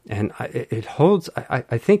 And it holds,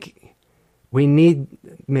 I think we need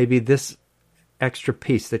maybe this extra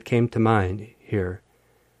piece that came to mind here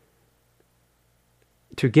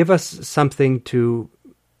to give us something to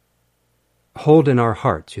hold in our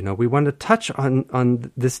hearts. You know, we want to touch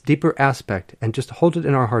on this deeper aspect and just hold it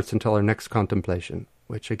in our hearts until our next contemplation,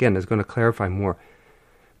 which again is going to clarify more.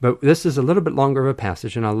 But this is a little bit longer of a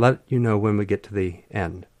passage, and I'll let you know when we get to the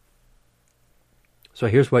end. So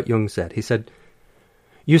here's what Jung said. He said,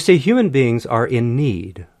 "You see, human beings are in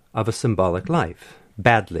need of a symbolic life,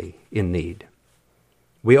 badly in need.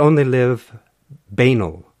 We only live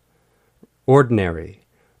banal, ordinary,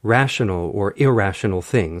 rational or irrational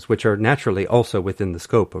things, which are naturally also within the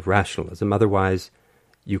scope of rationalism. Otherwise,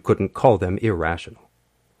 you couldn't call them irrational.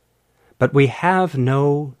 But we have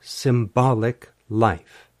no symbolic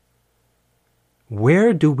life.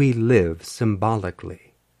 Where do we live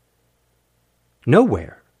symbolically?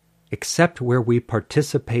 Nowhere, except where we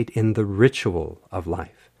participate in the ritual of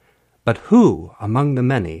life. But who, among the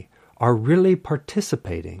many, are really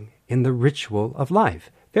participating in the ritual of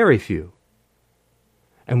life? Very few.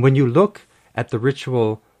 And when you look at the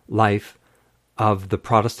ritual life of the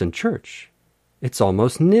Protestant Church, it's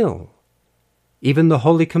almost nil. Even the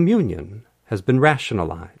Holy Communion has been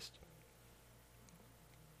rationalized.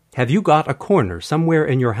 Have you got a corner somewhere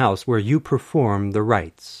in your house where you perform the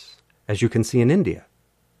rites, as you can see in India?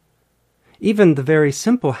 Even the very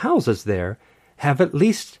simple houses there have at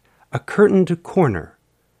least a curtained corner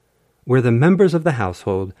where the members of the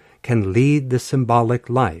household can lead the symbolic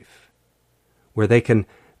life, where they can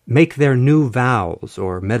make their new vows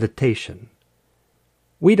or meditation.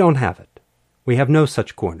 We don't have it. We have no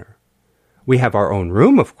such corner. We have our own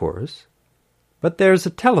room, of course, but there's a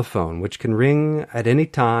telephone which can ring at any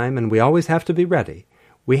time, and we always have to be ready.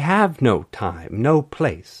 We have no time, no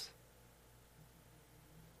place.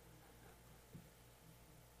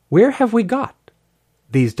 Where have we got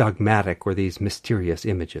these dogmatic or these mysterious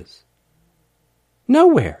images?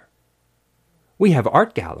 Nowhere. We have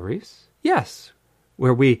art galleries, yes,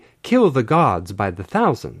 where we kill the gods by the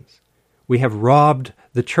thousands. We have robbed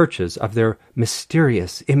the churches of their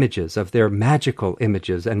mysterious images, of their magical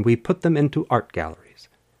images, and we put them into art galleries.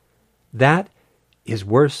 That is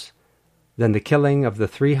worse than the killing of the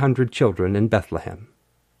 300 children in Bethlehem.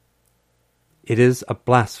 It is a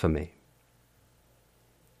blasphemy.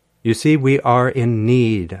 You see, we are in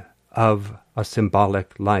need of a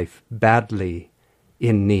symbolic life, badly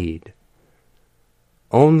in need.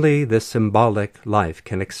 Only the symbolic life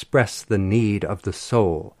can express the need of the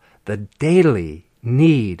soul, the daily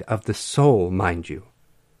need of the soul, mind you.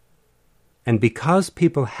 And because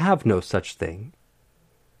people have no such thing,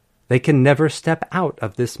 they can never step out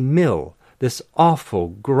of this mill, this awful,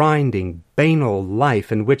 grinding, banal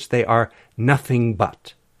life in which they are nothing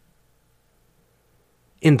but.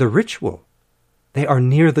 In the ritual, they are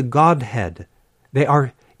near the Godhead. They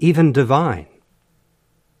are even divine.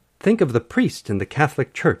 Think of the priest in the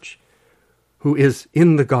Catholic Church who is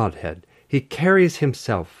in the Godhead. He carries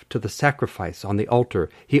himself to the sacrifice on the altar.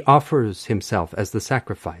 He offers himself as the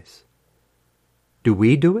sacrifice. Do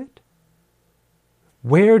we do it?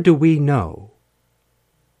 Where do we know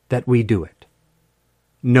that we do it?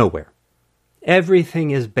 Nowhere.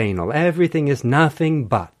 Everything is banal. Everything is nothing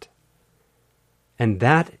but. And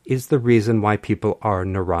that is the reason why people are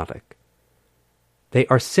neurotic. They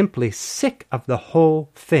are simply sick of the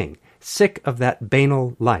whole thing, sick of that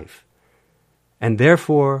banal life. And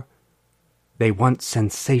therefore, they want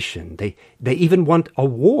sensation. They even want a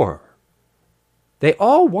war. They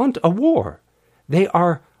all want a war. They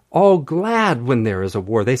are all glad when there is a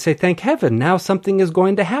war. They say, thank heaven, now something is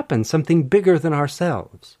going to happen, something bigger than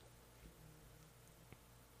ourselves.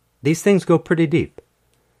 These things go pretty deep.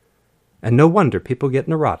 And no wonder people get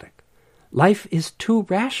neurotic. Life is too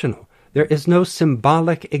rational. There is no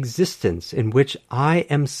symbolic existence in which I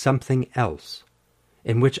am something else,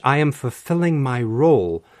 in which I am fulfilling my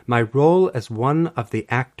role as one of the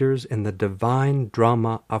actors in the divine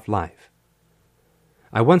drama of life.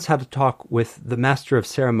 I once had a talk with the master of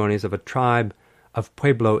ceremonies of a tribe of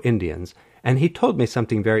Pueblo Indians, and he told me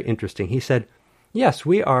something very interesting. He said, yes,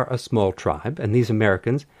 we are a small tribe, and these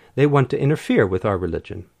Americans, they want to interfere with our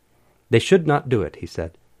religion. They should not do it, he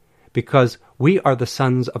said, because we are the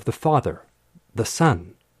sons of the Father, the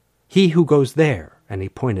Son. He who goes there, and he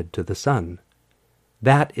pointed to the sun.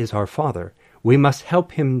 That is our Father. We must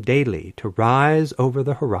help him daily to rise over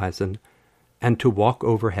the horizon and to walk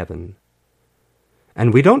over heaven.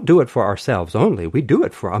 And we don't do it for ourselves only. We do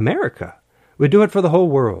it for America. We do it for the whole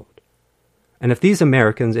world. And if these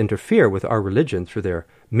Americans interfere with our religion through their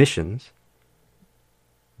missions,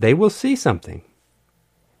 they will see something.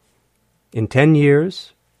 In 10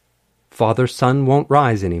 years, Father's Son won't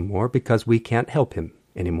rise anymore because we can't help him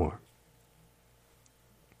anymore.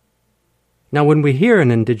 Now, when we hear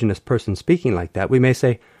an indigenous person speaking like that, we may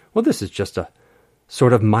say, well, this is just a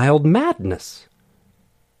sort of mild madness.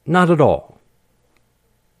 Not at all.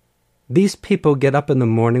 These people get up in the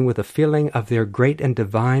morning with a feeling of their great and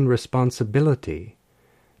divine responsibility.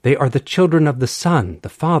 They are the children of the Son, the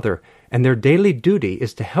Father, and their daily duty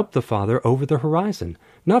is to help the Father over the horizon,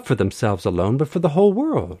 not for themselves alone, but for the whole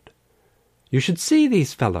world. You should see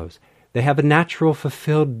these fellows. They have a natural,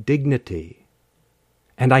 fulfilled dignity.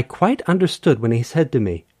 And I quite understood when he said to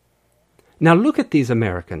me, now look at these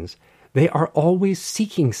Americans. They are always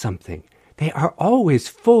seeking something. They are always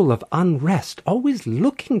full of unrest, always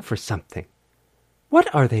looking for something.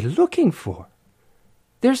 What are they looking for?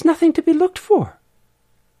 There's nothing to be looked for.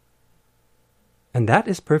 And that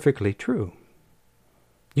is perfectly true.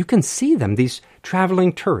 You can see them, these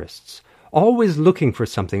traveling tourists, always looking for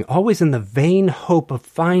something, always in the vain hope of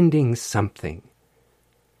finding something.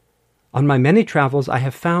 On my many travels, I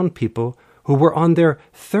have found people who were on their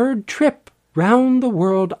 3rd trip round the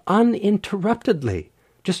world uninterruptedly,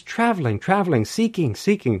 just traveling,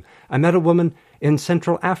 seeking. I met a woman in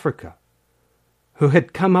Central Africa who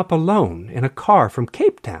had come up alone in a car from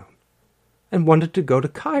Cape Town and wanted to go to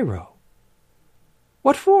Cairo.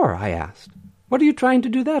 What for? I asked. What are you trying to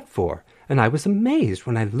do that for? And I was amazed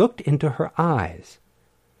when I looked into her eyes.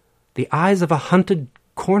 The eyes of a hunted,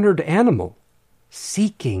 cornered animal.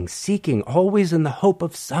 Seeking, always in the hope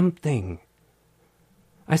of something.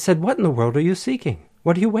 I said, what in the world are you seeking?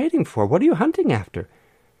 What are you waiting for? What are you hunting after?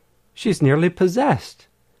 She's nearly possessed.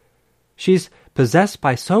 She's possessed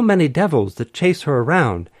by so many devils that chase her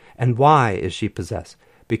around. And why is she possessed?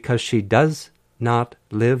 Because she does not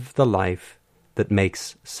live the life that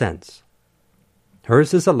makes sense.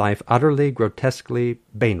 Hers is a life utterly, grotesquely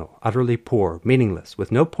banal, utterly poor, meaningless,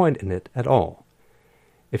 with no point in it at all.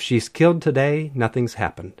 If she's killed today, nothing's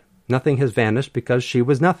happened. Nothing has vanished because she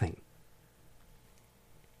was nothing.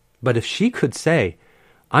 But if she could say,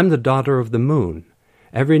 I'm the daughter of the moon.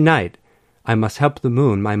 Every night I must help the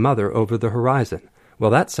moon, my mother, over the horizon.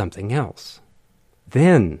 Well, that's something else.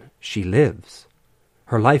 Then she lives.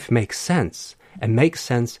 Her life makes sense, and makes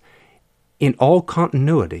sense in all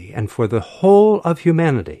continuity and for the whole of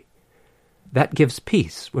humanity. That gives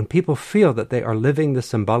peace when people feel that they are living the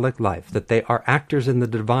symbolic life, that they are actors in the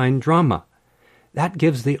divine drama. That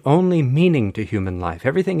gives the only meaning to human life.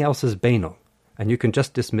 Everything else is banal, and you can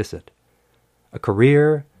just dismiss it. A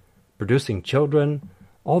career, producing children,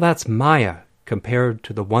 all that's Maya compared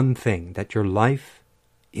to the one thing, that your life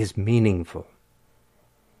is meaningful.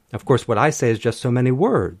 Of course, what I say is just so many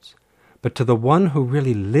words, but to the one who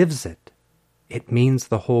really lives it, it means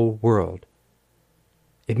the whole world.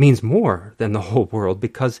 It means more than the whole world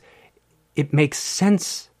because it makes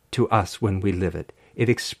sense to us when we live it. It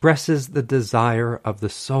expresses the desire of the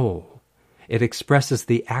soul. It expresses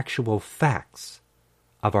the actual facts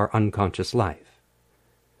of our unconscious life.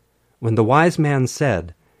 When the wise man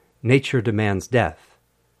said, nature demands death,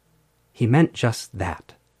 he meant just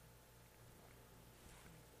that.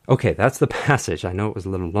 Okay, that's the passage. I know it was a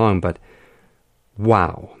little long, but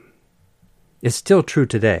wow. It's still true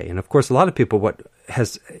today. And of course, a lot of people, what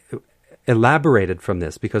has elaborated from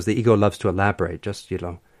this, because the ego loves to elaborate, just,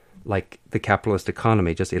 like the capitalist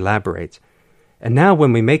economy just elaborates. And now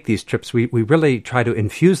when we make these trips, we really try to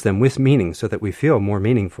infuse them with meaning so that we feel more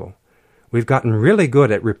meaningful. We've gotten really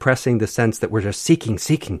good at repressing the sense that we're just seeking.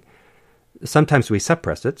 Sometimes we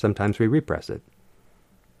suppress it, sometimes we repress it.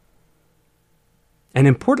 And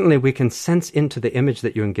importantly, we can sense into the image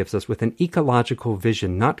that Jung gives us with an ecological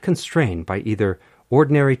vision, not constrained by either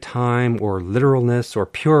ordinary time or literalness or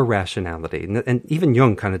pure rationality. And even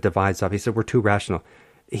Jung kind of divides up. He said we're too rational.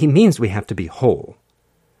 He means we have to be whole.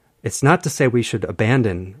 It's not to say we should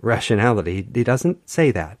abandon rationality. He doesn't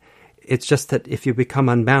say that. It's just that if you become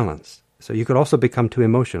unbalanced, so you could also become too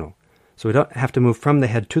emotional. So we don't have to move from the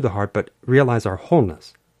head to the heart, but realize our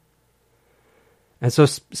wholeness. And so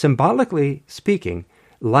symbolically speaking,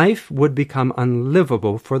 life would become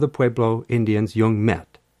unlivable for the Pueblo Indians Jung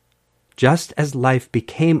met, just as life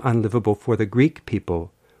became unlivable for the Greek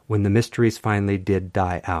people when the mysteries finally did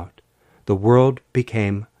die out. The world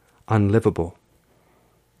became unlivable.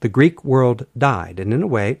 The Greek world died, and in a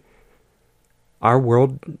way, our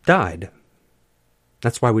world died.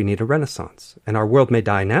 That's why we need a renaissance. And our world may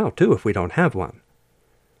die now, too, if we don't have one.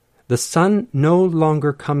 The sun no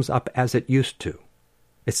longer comes up as it used to.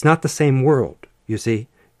 It's not the same world, you see. You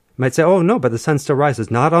might say, oh, no, but the sun still rises.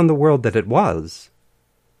 Not on the world that it was.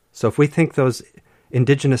 So if we think those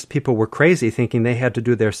indigenous people were crazy, thinking they had to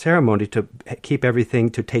do their ceremony to keep everything,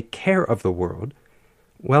 to take care of the world,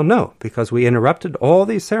 well, no, because we interrupted all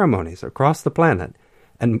these ceremonies across the planet,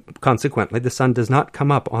 and consequently the sun does not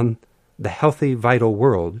come up on the healthy, vital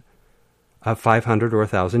world of 500 or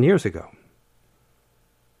 1,000 years ago.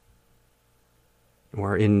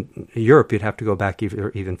 Or in Europe, you'd have to go back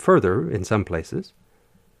even further in some places.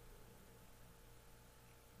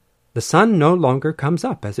 The sun no longer comes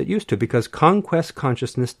up as it used to because conquest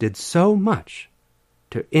consciousness did so much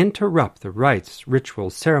to interrupt the rites,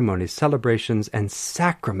 rituals, ceremonies, celebrations, and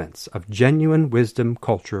sacraments of genuine wisdom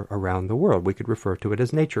culture around the world. We could refer to it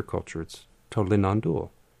as nature culture. It's totally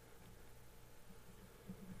non-dual.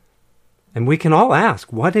 And we can all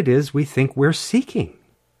ask what it is we think we're seeking,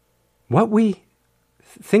 what we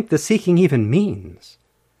think the seeking even means.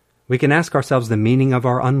 We can ask ourselves the meaning of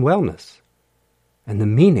our unwellness and the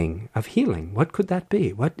meaning of healing. What could that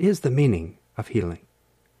be? What is the meaning of healing?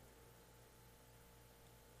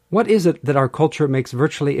 What is it that our culture makes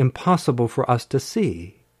virtually impossible for us to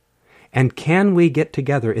see? And can we get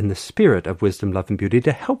together in the spirit of wisdom, love, and beauty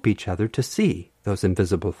to help each other to see those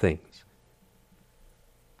invisible things?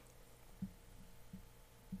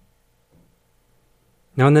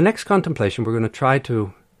 Now, in the next contemplation, we're going to try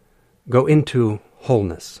to go into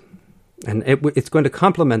wholeness. And it's going to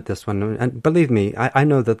complement this one. And believe me, I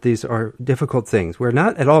know that these are difficult things. We're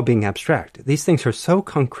not at all being abstract. These things are so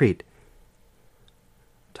concrete.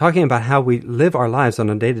 Talking about how we live our lives on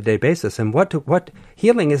a day-to-day basis, and what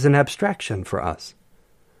healing is an abstraction for us,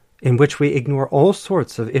 in which we ignore all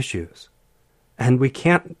sorts of issues, and we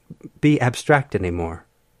can't be abstract anymore.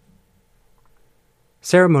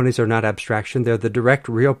 Ceremonies are not abstraction, they're the direct,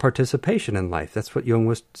 real participation in life. That's what Jung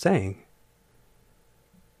was saying.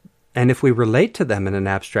 And if we relate to them in an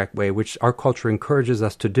abstract way, which our culture encourages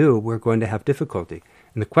us to do, we're going to have difficulty.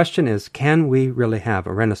 And the question is, can we really have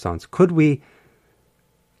a renaissance? Could we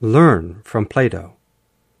learn from Plato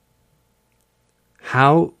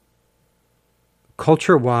how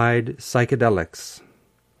culture-wide psychedelics,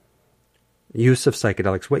 use of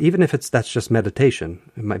psychedelics, well, even if that's just meditation,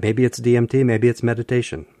 maybe it's DMT, maybe it's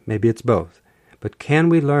meditation, maybe it's both, but can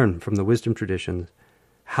we learn from the wisdom traditions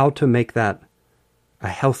how to make that a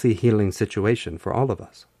healthy healing situation for all of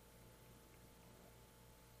us?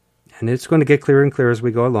 And it's going to get clearer and clearer as we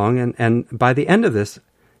go along, and by the end of this,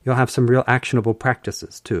 you'll have some real actionable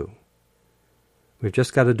practices, too. We've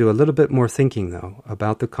just got to do a little bit more thinking, though,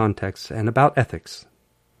 about the context and about ethics.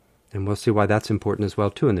 And we'll see why that's important as well,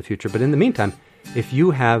 too, in the future. But in the meantime, if you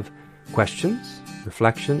have questions,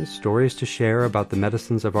 reflections, stories to share about the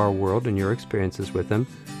medicines of our world and your experiences with them,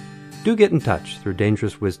 do get in touch through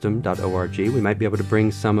dangerouswisdom.org. We might be able to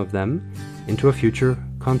bring some of them into a future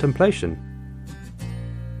contemplation.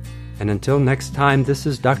 And until next time, this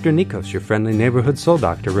is Dr. Nikos, your friendly neighborhood soul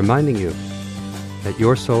doctor, reminding you that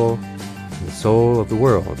your soul and the soul of the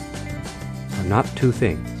world are not two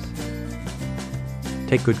things.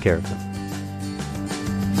 Take good care of them.